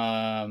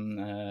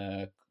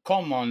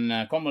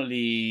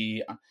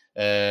commonly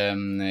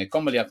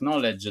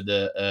acknowledged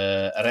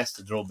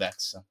REST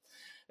drawbacks,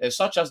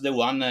 such as the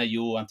one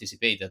you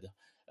anticipated: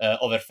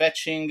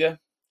 overfetching,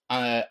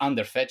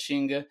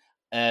 underfetching,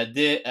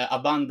 the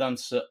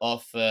abundance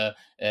of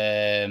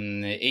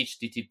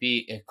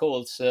HTTP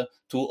calls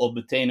to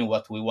obtain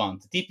what we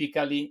want.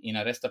 Typically, in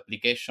a REST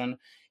application,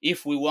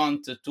 if we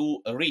want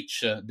to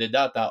reach the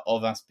data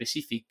of a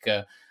specific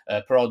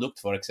product,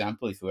 for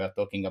example, if we are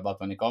talking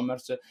about an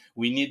e-commerce,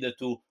 we need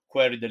to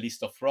query the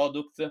list of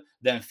product,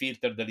 then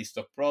filter the list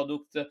of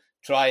product,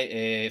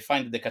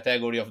 find the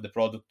category of the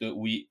product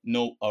we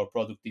know our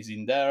product is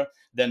in there,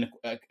 then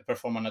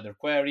perform another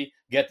query,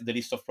 get the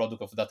list of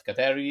product of that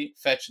category,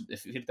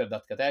 filter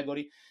that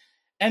category.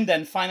 And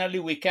then finally,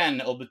 we can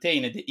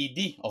obtain the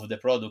ID of the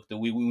product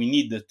we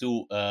need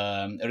to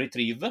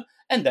retrieve,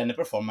 and then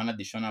perform an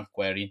additional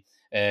query.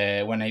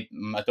 When I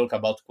talk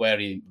about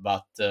query,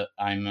 but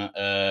I'm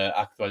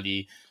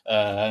actually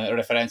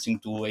referencing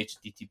to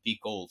HTTP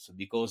calls,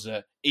 because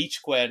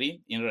each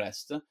query in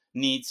REST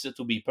needs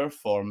to be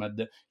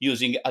performed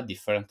using a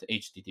different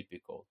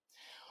HTTP call.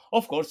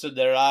 Of course,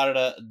 there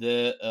are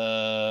the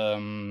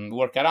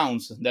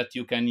workarounds that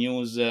you can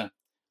use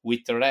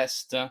with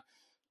REST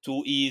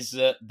to ease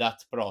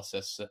that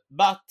process,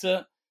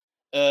 but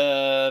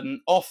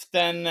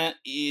often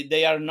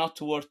they are not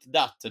worth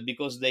that,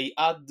 because they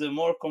add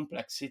more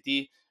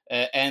complexity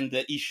and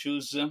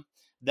issues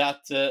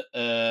that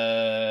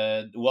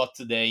what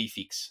they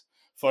fix.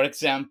 For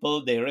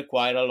example, they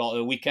require a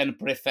lot. We can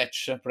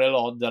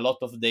preload a lot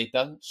of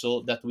data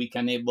so that we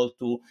can able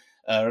to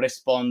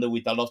respond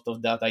with a lot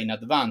of data in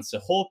advance,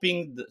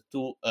 hoping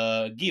to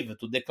give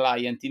to the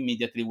client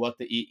immediately what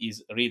he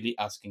is really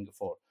asking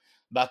for.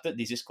 But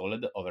this is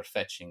called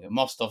overfetching.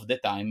 Most of the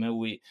time,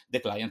 the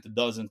client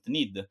doesn't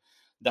need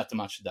that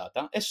much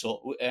data,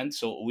 and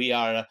so we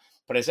are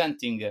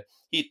presenting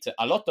it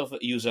a lot of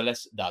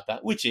useless data,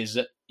 which is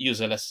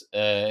useless,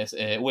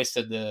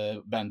 wasted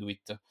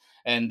bandwidth,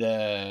 and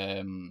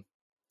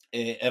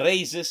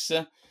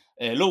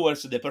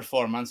lowers the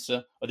performance,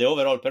 the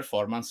overall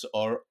performance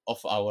of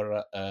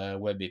our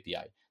web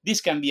API.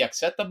 This can be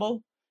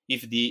acceptable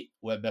if the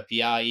web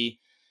API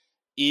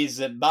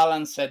is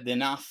balanced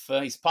enough,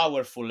 is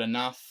powerful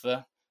enough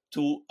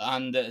to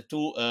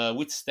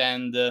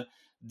withstand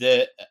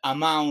the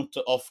amount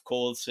of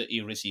calls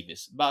it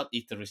receives. But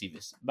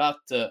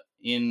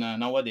in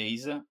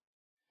nowadays,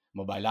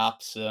 mobile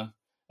apps,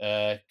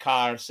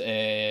 cars,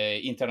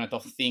 Internet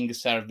of Things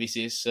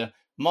services,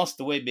 most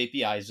web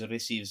APIs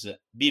receives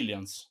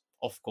billions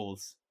of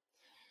calls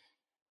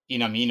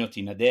in a minute,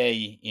 in a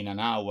day, in an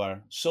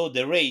hour. So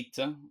the rate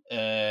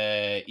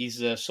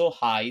is so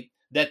high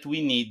that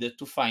we need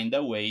to find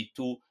a way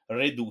to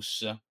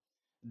reduce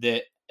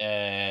the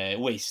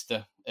waste,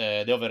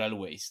 the overall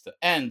waste,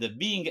 and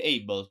being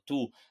able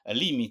to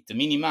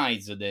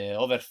minimize the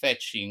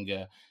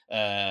overfetching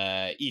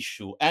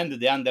issue and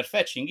the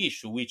underfetching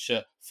issue, which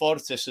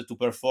forces to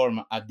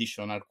perform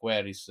additional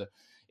queries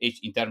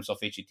in terms of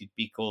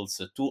HTTP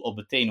calls to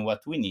obtain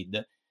what we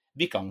need,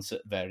 becomes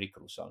very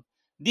crucial.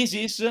 This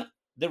is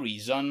the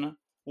reason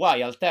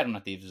why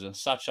alternatives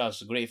such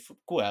as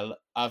GraphQL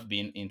have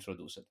been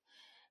introduced.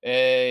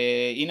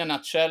 In a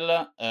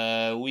nutshell,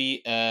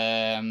 we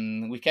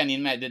can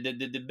imagine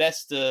the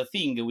best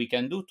thing we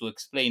can do to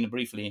explain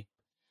briefly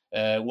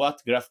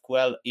what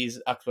GraphQL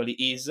is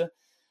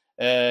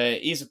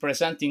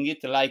presenting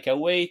it like a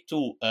way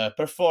to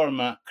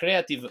perform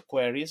creative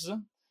queries,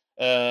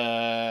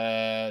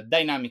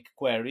 dynamic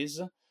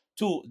queries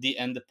to the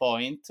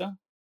endpoint,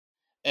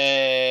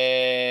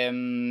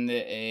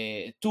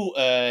 to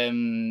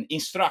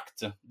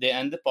instruct the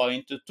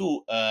endpoint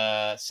to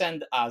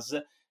send us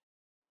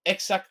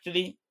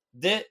exactly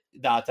the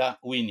data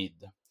we need.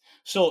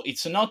 So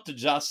it's not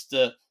just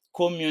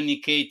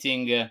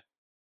communicating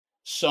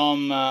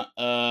some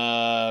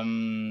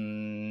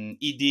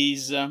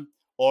IDs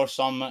or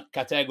some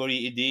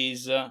category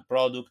IDs,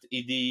 product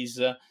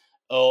IDs,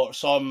 or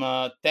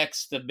some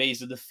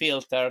text-based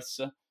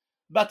filters,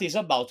 but is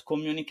about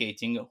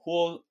communicating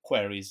whole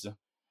queries,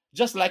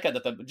 just like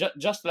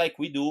just like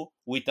we do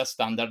with a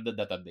standard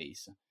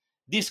database.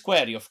 This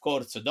query, of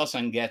course,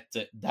 doesn't get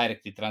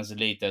directly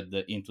translated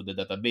into the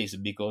database,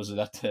 because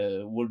that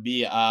would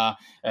be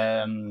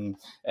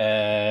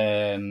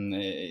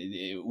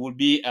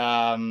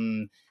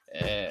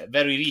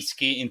very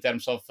risky in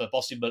terms of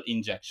possible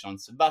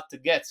injections, but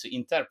gets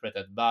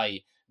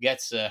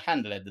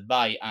handled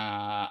by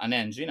an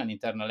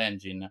internal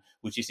engine,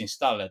 which is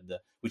installed,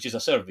 which is a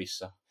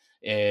service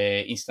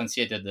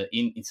instantiated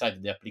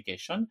inside the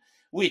application,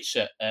 which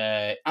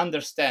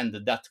understand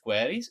that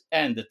queries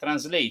and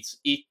translates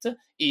it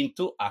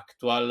into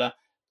actual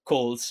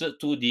calls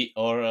to the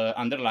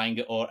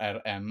underlying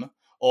ORM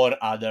or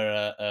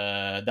other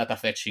data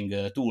fetching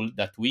tool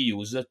that we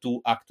use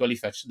to actually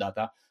fetch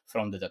data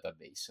from the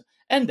database,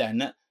 and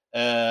then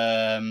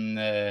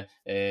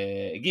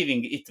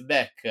giving it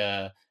back,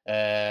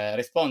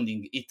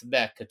 responding it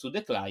back to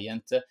the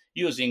client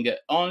using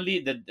only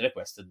the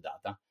requested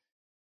data.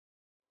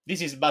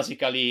 This is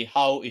basically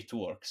how it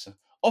works.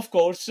 Of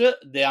course,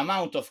 the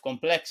amount of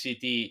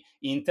complexity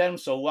in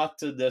terms of what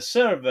the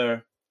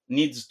server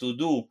needs to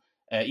do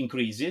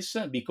increases,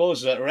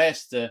 because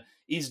REST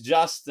is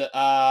just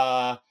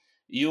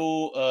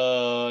you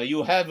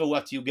have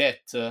what you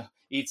get.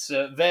 It's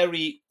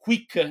very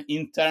quick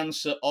in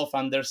terms of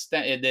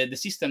understand. The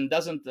system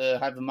doesn't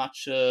have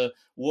much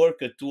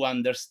work to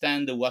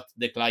understand what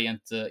the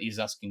client is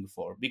asking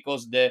for,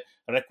 because the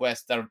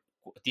requests are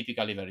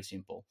typically very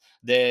simple.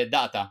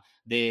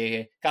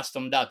 The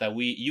custom data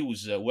we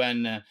use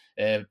when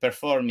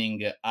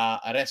performing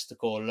a REST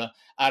call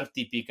are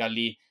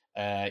typically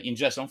in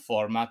JSON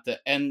format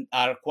and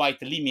are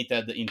quite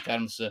limited in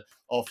terms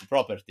of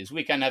properties.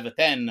 We can have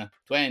 10,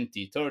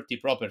 20, 30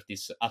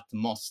 properties at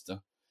most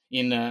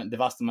in the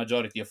vast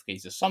majority of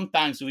cases.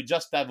 Sometimes we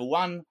just have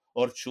 1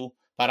 or 2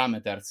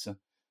 parameters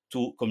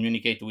to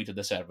communicate with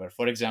the server,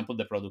 for example,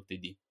 the product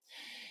ID.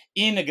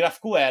 In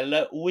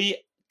GraphQL, we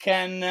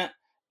can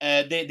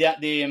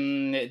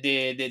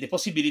the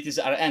possibilities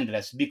are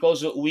endless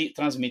because we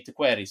transmit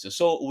queries.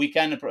 So we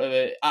can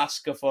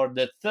ask for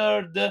the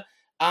third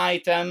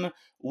item,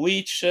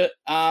 which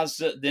has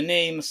the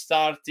name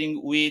starting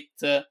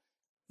with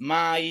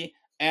my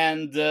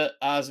and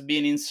has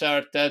been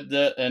inserted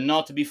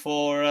not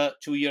before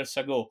 2 years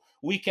ago.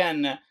 We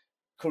can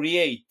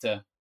create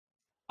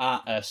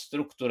a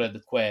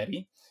structured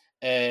query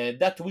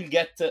that will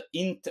get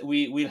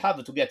we will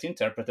have to get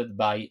interpreted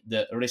by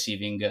the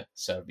receiving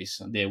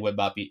service, the web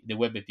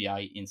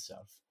API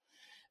itself.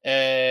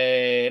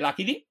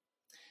 Luckily,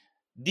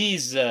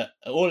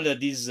 all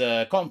this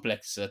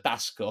complex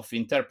task of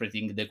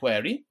interpreting the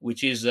query,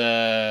 which is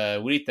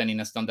written in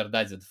a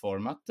standardized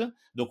format,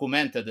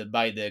 documented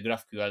by the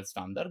GraphQL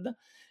standard,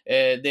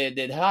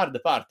 the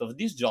hard part of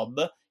this job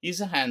is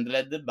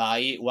handled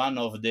by one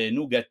of the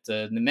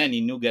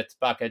many NuGet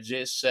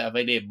packages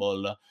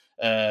available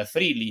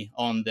freely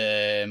on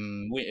the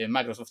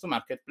Microsoft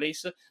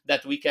Marketplace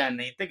that we can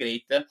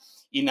integrate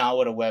in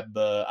our web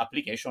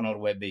application or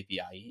web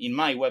API. In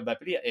my web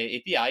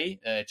API,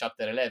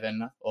 chapter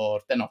 11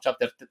 or 10, no,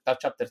 chapter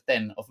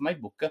 10 of my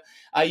book,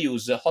 I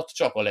use Hot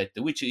Chocolate,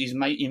 which is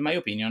in my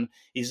opinion,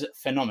 is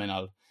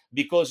phenomenal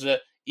because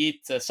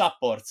it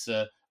supports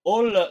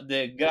all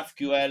the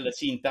GraphQL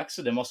syntax,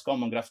 the most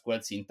common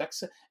GraphQL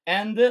syntax,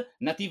 and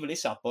natively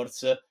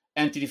supports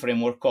Entity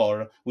Framework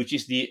Core, which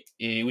is the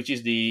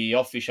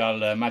official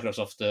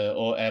Microsoft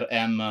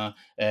ORM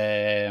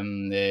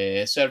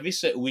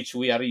service, which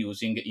we are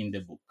using in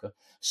the book.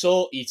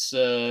 So it's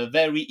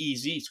very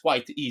easy. It's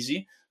quite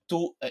easy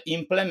to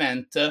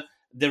implement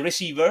the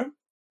receiver,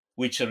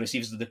 which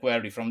receives the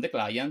query from the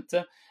client,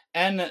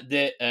 and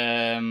the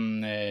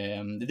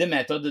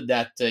method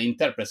that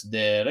interprets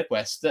the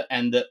request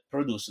and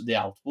produce the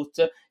output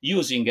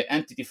using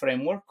Entity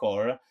Framework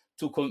Core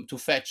to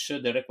fetch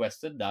the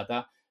requested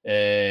data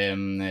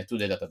to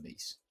the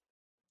database.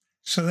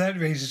 So that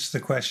raises the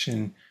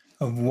question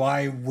of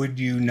why would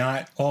you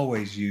not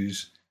always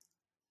use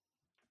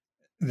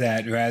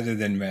that rather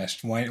than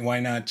REST?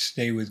 Why not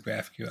stay with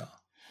GraphQL?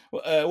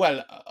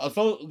 Well,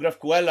 although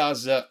GraphQL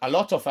has a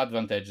lot of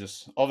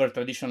advantages over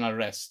traditional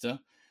REST,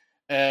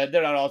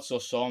 there are also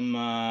some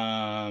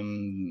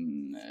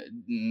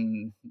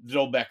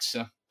drawbacks,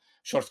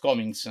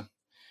 shortcomings.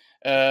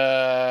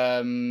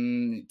 To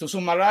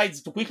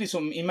quickly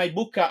sum, in my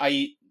book,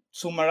 I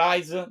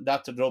summarize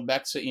that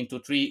drawbacks into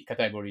 3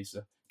 categories: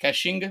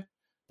 caching,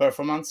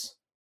 performance,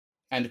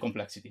 and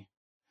complexity.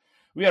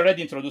 We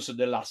already introduced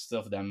the last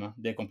of them,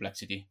 the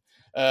complexity.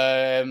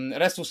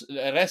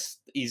 REST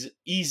is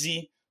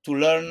easy to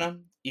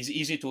learn, is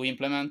easy to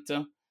implement,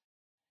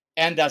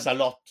 and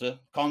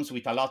comes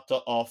with a lot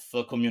of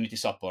community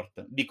support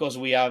because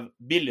we have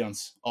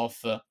billions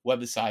of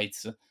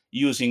websites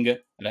using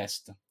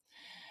REST.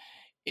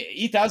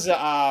 It has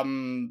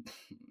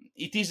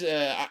it is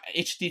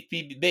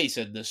HTTP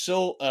based,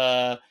 so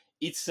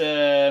it's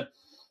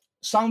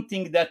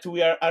something that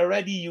we are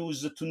already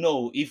used to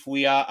know if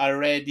we are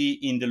already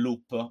in the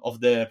loop of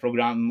the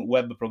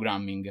web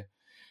programming.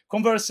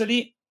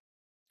 Conversely,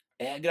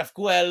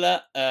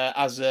 GraphQL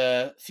has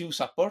a few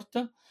support,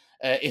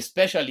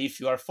 especially if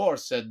you are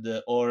forced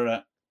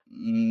or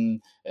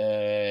end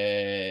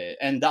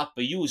up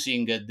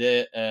using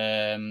the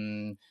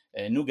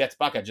NuGet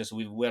packages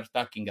we were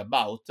talking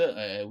about,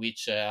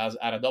 which are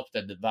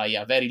adopted by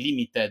a very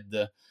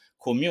limited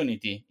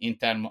community in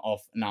terms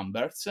of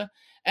numbers,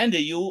 and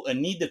you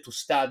need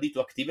to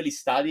actively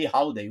study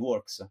how they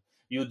works.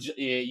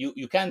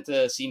 You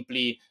can't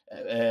simply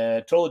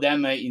throw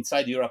them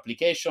inside your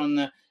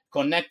application,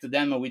 connect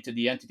them with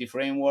the entity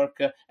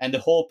framework, and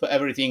hope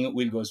everything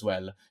will go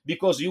well,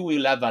 because you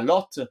will have a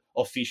lot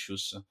of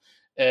issues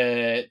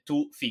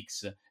to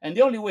fix. And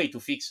the only way to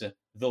fix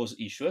those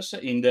issues,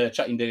 in the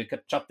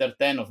chapter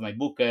 10 of my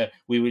book,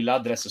 we will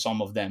address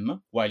some of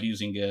them while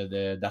using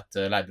that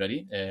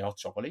library, Hot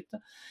Chocolate.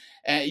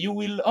 You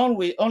will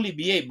only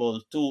be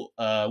able to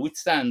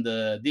withstand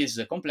these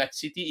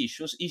complexity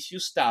issues if you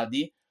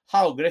study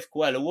how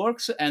GraphQL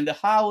works and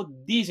how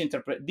this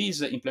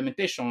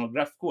implementation of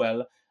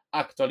GraphQL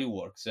actually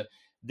works,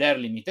 their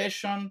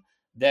limitation,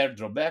 their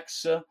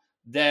drawbacks,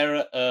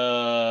 their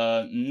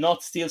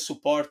not still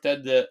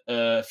supported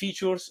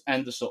features,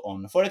 and so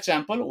on. For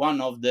example,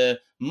 one of the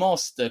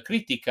most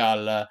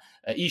critical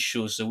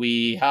issues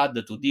we had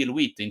to deal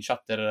with in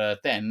chapter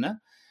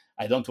 10,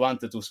 I don't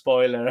want to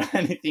spoil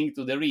anything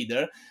to the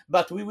reader,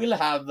 but we will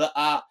have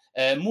a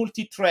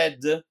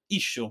multi-thread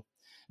issue,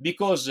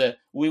 because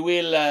we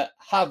will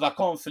have a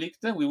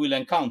conflict we will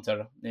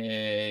encounter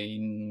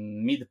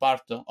in mid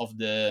part of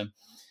the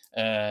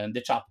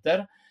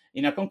chapter,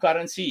 in a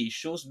concurrency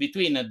issues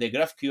between the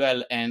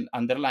GraphQL and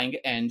underlying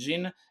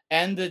engine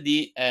and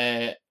the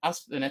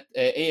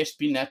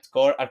ASP.NET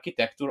Core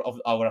architecture of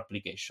our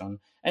application.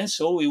 And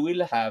so we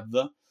will have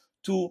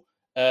to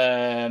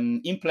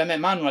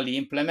manually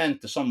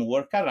implement some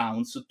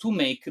workarounds to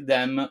make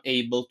them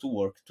able to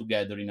work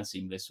together in a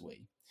seamless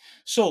way.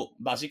 So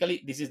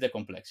basically, this is the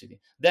complexity.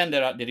 Then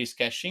there is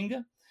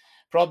caching.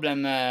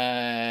 Problem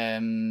as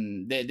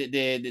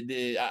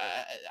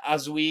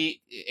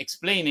we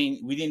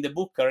explain within the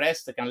book,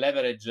 REST can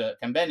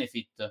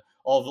benefit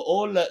of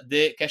all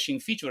the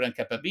caching feature and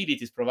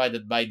capabilities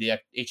provided by the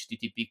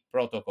HTTP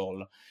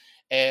protocol,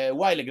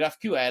 while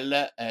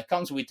GraphQL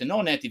comes with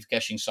no native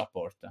caching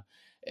support.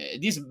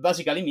 This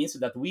basically means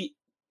that we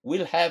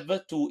will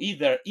have to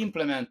either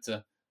implement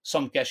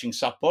some caching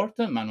support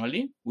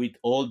manually with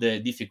all the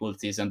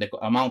difficulties and the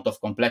amount of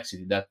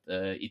complexity that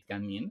it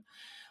can mean,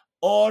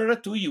 or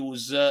to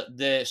use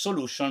the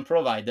solution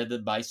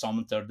provided by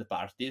some third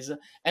parties.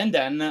 And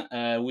then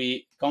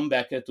we come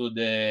back to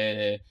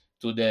the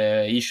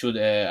issue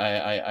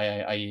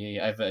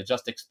I've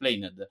just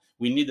explained.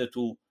 We need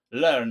to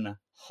learn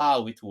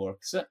how it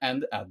works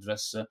and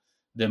address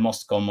the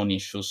most common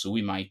issues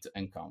we might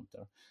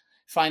encounter.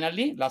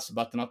 Finally, last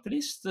but not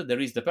least, there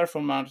is the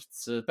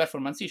performance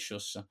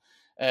issues.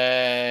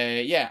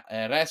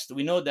 REST,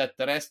 we know that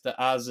REST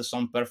has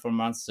some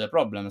performance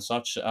problems,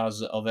 such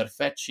as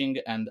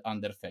overfetching and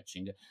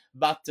underfetching.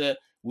 But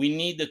we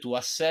need to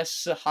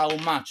assess how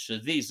much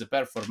these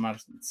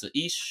performance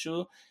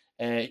issues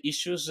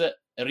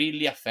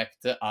really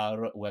affect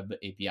our web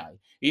API.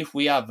 If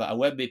we have a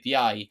web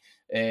API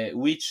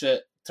which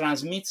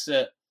transmits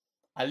a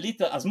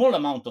small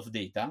amount of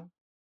data,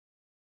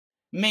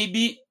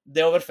 maybe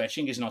the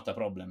overfetching is not a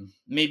problem.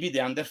 Maybe the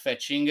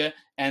underfetching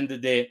and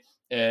the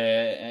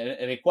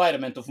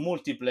requirement of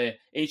multiple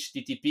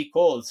HTTP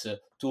calls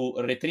to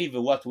retrieve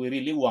what we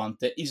really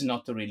want is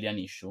not really an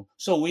issue.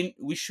 So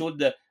we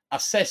should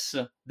assess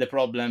the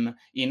problem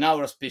in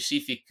our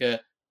specific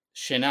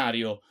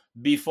scenario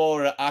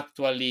before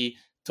actually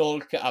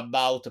talk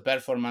about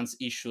performance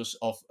issues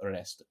of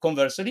REST.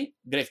 Conversely,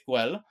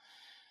 GraphQL,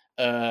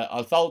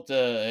 although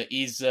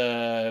its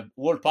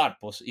whole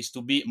purpose is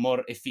to be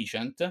more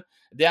efficient,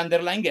 the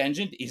underlying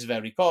engine is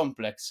very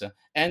complex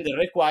and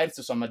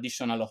requires some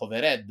additional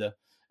overhead.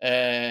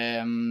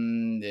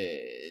 And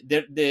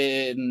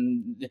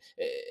then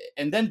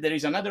there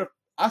is another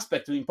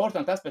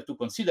important aspect to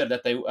consider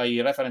that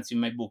I reference in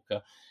my book.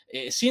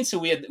 Since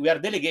we are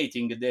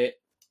delegating the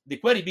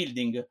query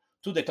building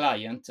to the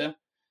client,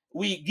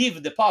 we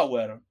give the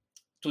power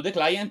to the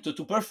client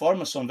to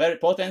perform some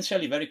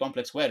potentially very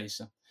complex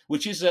queries,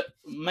 which is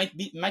might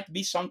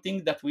be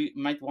something that we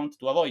might want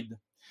to avoid,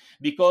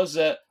 because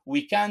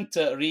we can't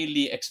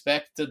really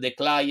expect the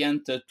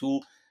client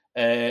to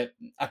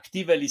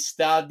actively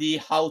study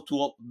how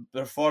to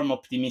perform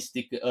optimize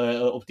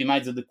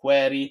the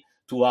query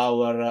to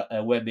our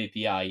web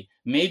API.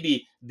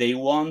 Maybe they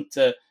want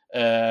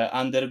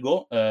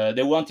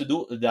they want to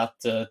do that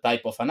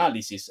type of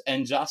analysis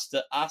and just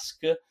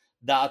ask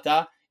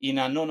data in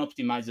a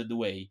non-optimized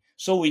way.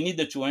 So we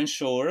need to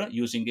ensure,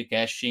 using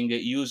caching,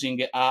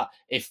 using a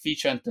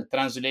efficient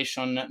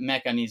translation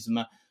mechanism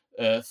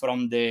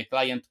from the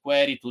client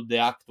query to the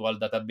actual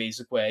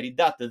database query,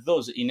 that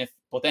those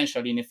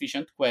potentially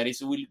inefficient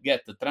queries will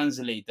get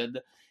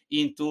translated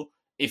into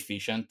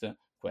efficient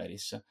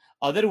queries.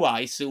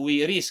 Otherwise,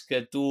 we risk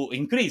to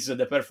increase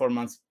the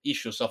performance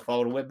issues of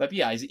our web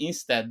APIs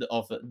instead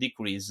of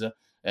decrease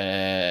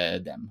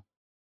them.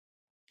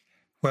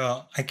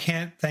 Well, I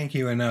can't thank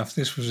you enough.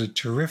 This was a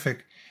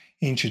terrific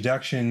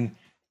introduction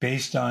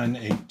based on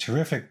a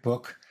terrific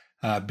book,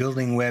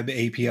 Building Web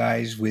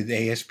APIs with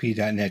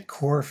ASP.NET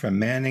Core from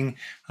Manning.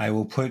 I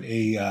will put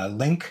a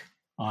link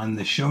on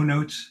the show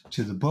notes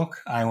to the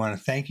book. I want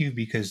to thank you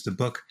because the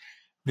book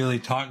really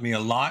taught me a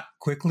lot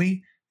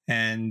quickly.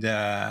 And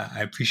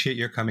I appreciate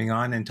your coming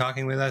on and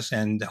talking with us.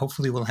 And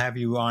hopefully we'll have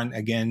you on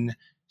again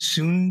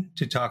soon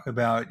to talk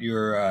about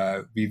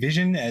your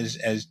revision as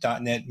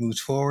 .NET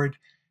moves forward.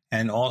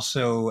 And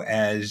also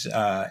as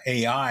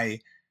AI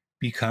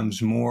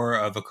becomes more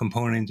of a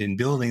component in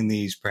building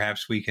these,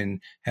 perhaps we can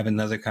have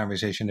another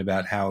conversation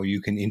about how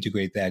you can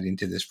integrate that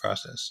into this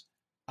process.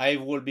 I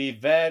will be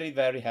very,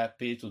 very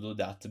happy to do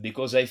that,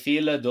 because I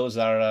feel those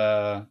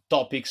are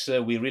topics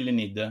we really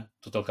need to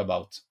talk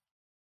about.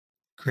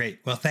 Great.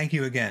 Well, thank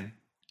you again.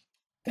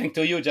 Thank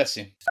to you,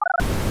 Jesse.